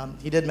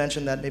 he did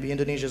mention that maybe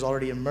Indonesia has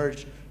already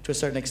emerged to a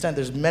certain extent.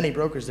 There's many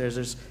brokers there.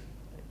 There's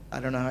I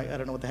don't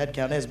know what the head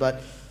count is,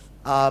 but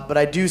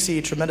I do see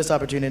tremendous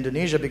opportunity in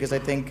Indonesia because I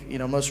think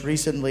most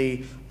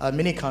recently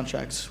mini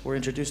contracts were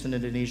introduced in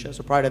Indonesia.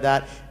 So prior to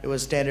that, it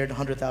was standard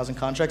 100,000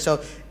 contracts.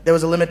 So there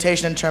was a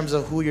limitation in terms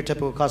of who your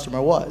typical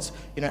customer was.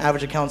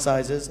 Average account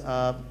sizes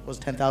was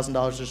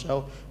 $10,000 or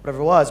so,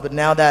 whatever it was. But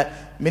now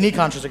that mini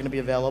contracts are going to be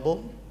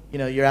available,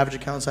 your average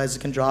account sizes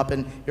can drop,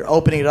 and you're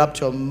opening it up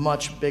to a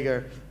much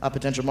bigger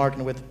potential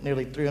market with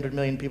nearly 300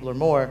 million people or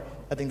more.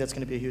 I think that's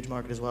going to be a huge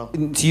market as well.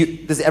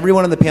 Does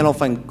everyone on the panel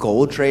find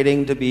gold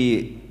trading to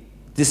be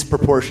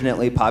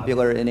disproportionately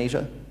popular in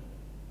Asia?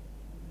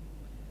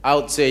 I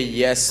would say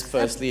yes,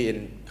 firstly,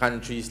 in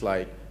countries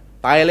like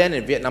Thailand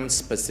and Vietnam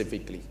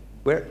specifically.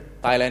 Where?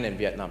 Thailand and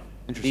Vietnam.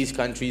 These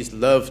countries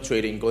love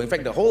trading gold. In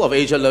fact, the whole of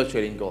Asia loves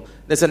trading gold.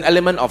 There's an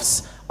element of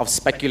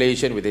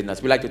speculation within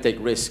us. We like to take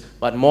risks,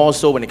 but more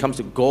so when it comes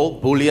to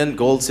gold, bullion,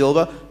 gold,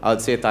 silver, I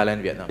would say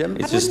Thailand, Vietnam.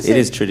 It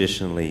is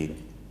traditionally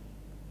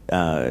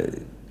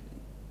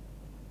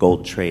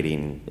gold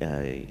trading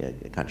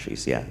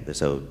countries, yeah.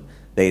 So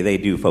they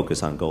do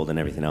focus on gold, and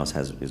everything else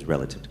is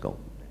relative to gold.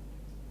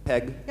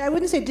 Peg? Yeah, I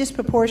wouldn't say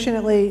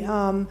disproportionately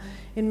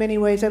in many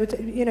ways. I would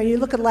say, you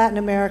look at Latin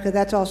America,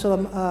 that's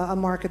also a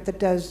market that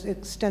does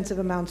extensive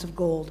amounts of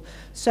gold.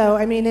 So,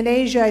 in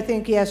Asia, I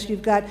think, yes,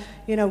 you've got,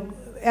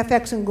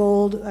 FX and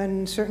gold,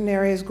 in certain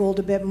areas, gold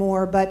a bit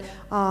more, but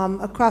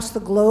across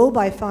the globe,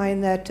 I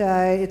find that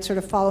it's sort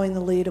of following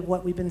the lead of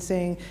what we've been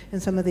seeing in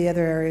some of the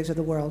other areas of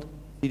the world.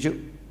 Did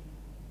you?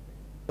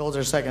 Gold's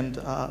our second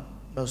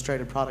most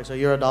traded product. So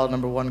Eurodollar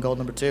number one, gold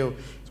number two.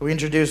 So we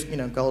introduced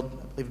gold,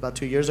 I believe, about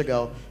 2 years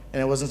ago, and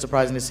it wasn't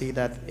surprising to see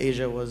that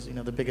Asia was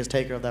the biggest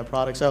taker of that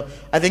product. So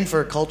I think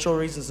for cultural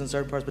reasons in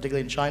certain parts,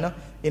 particularly in China,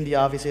 India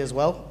obviously as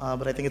well,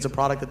 but I think it's a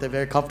product that they're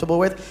very comfortable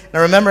with. And I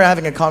remember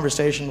having a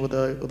conversation with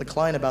a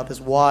client about this,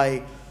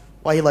 why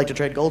he liked to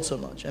trade gold so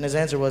much, and his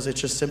answer was,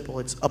 it's just simple,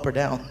 it's up or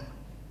down.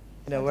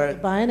 Where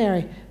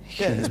binary.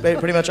 Yeah, it's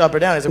pretty much up or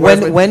down.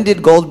 When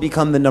did gold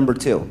become the number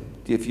two?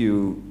 If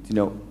you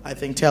know, I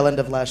think tail end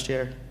of last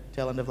year.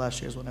 Tail end of last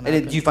year is when it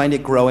happened. Do you find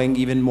it growing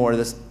even more?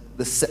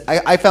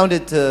 I found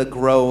it to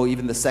grow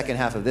even the second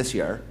half of this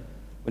year,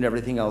 when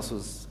everything else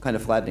was kind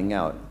of flattening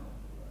out.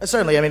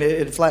 Certainly,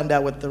 it flattened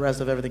out with the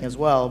rest of everything as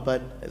well.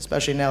 But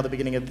especially now, the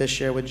beginning of this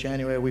year with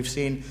January, we've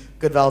seen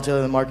good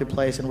volatility in the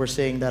marketplace, and we're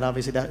seeing that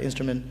obviously that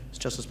instrument is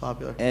just as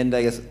popular. And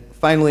I guess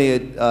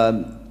finally,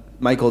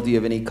 Michael, do you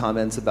have any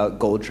comments about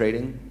gold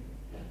trading?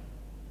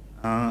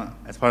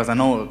 As far as I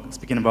know,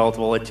 speaking about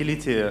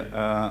volatility,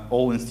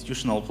 all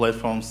institutional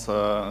platforms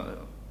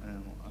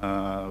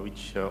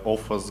which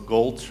offers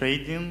gold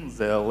trading,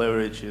 their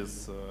leverage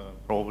is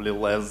probably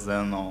less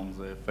than on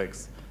the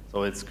FX.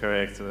 So it's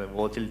correct, the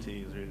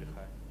volatility is really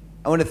high.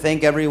 I want to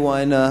thank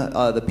everyone,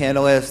 the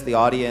panelists, the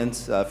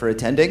audience, for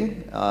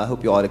attending. I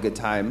hope you all had a good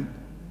time.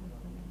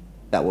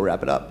 That will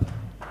wrap it up.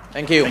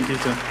 Thank you. Thank you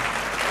too.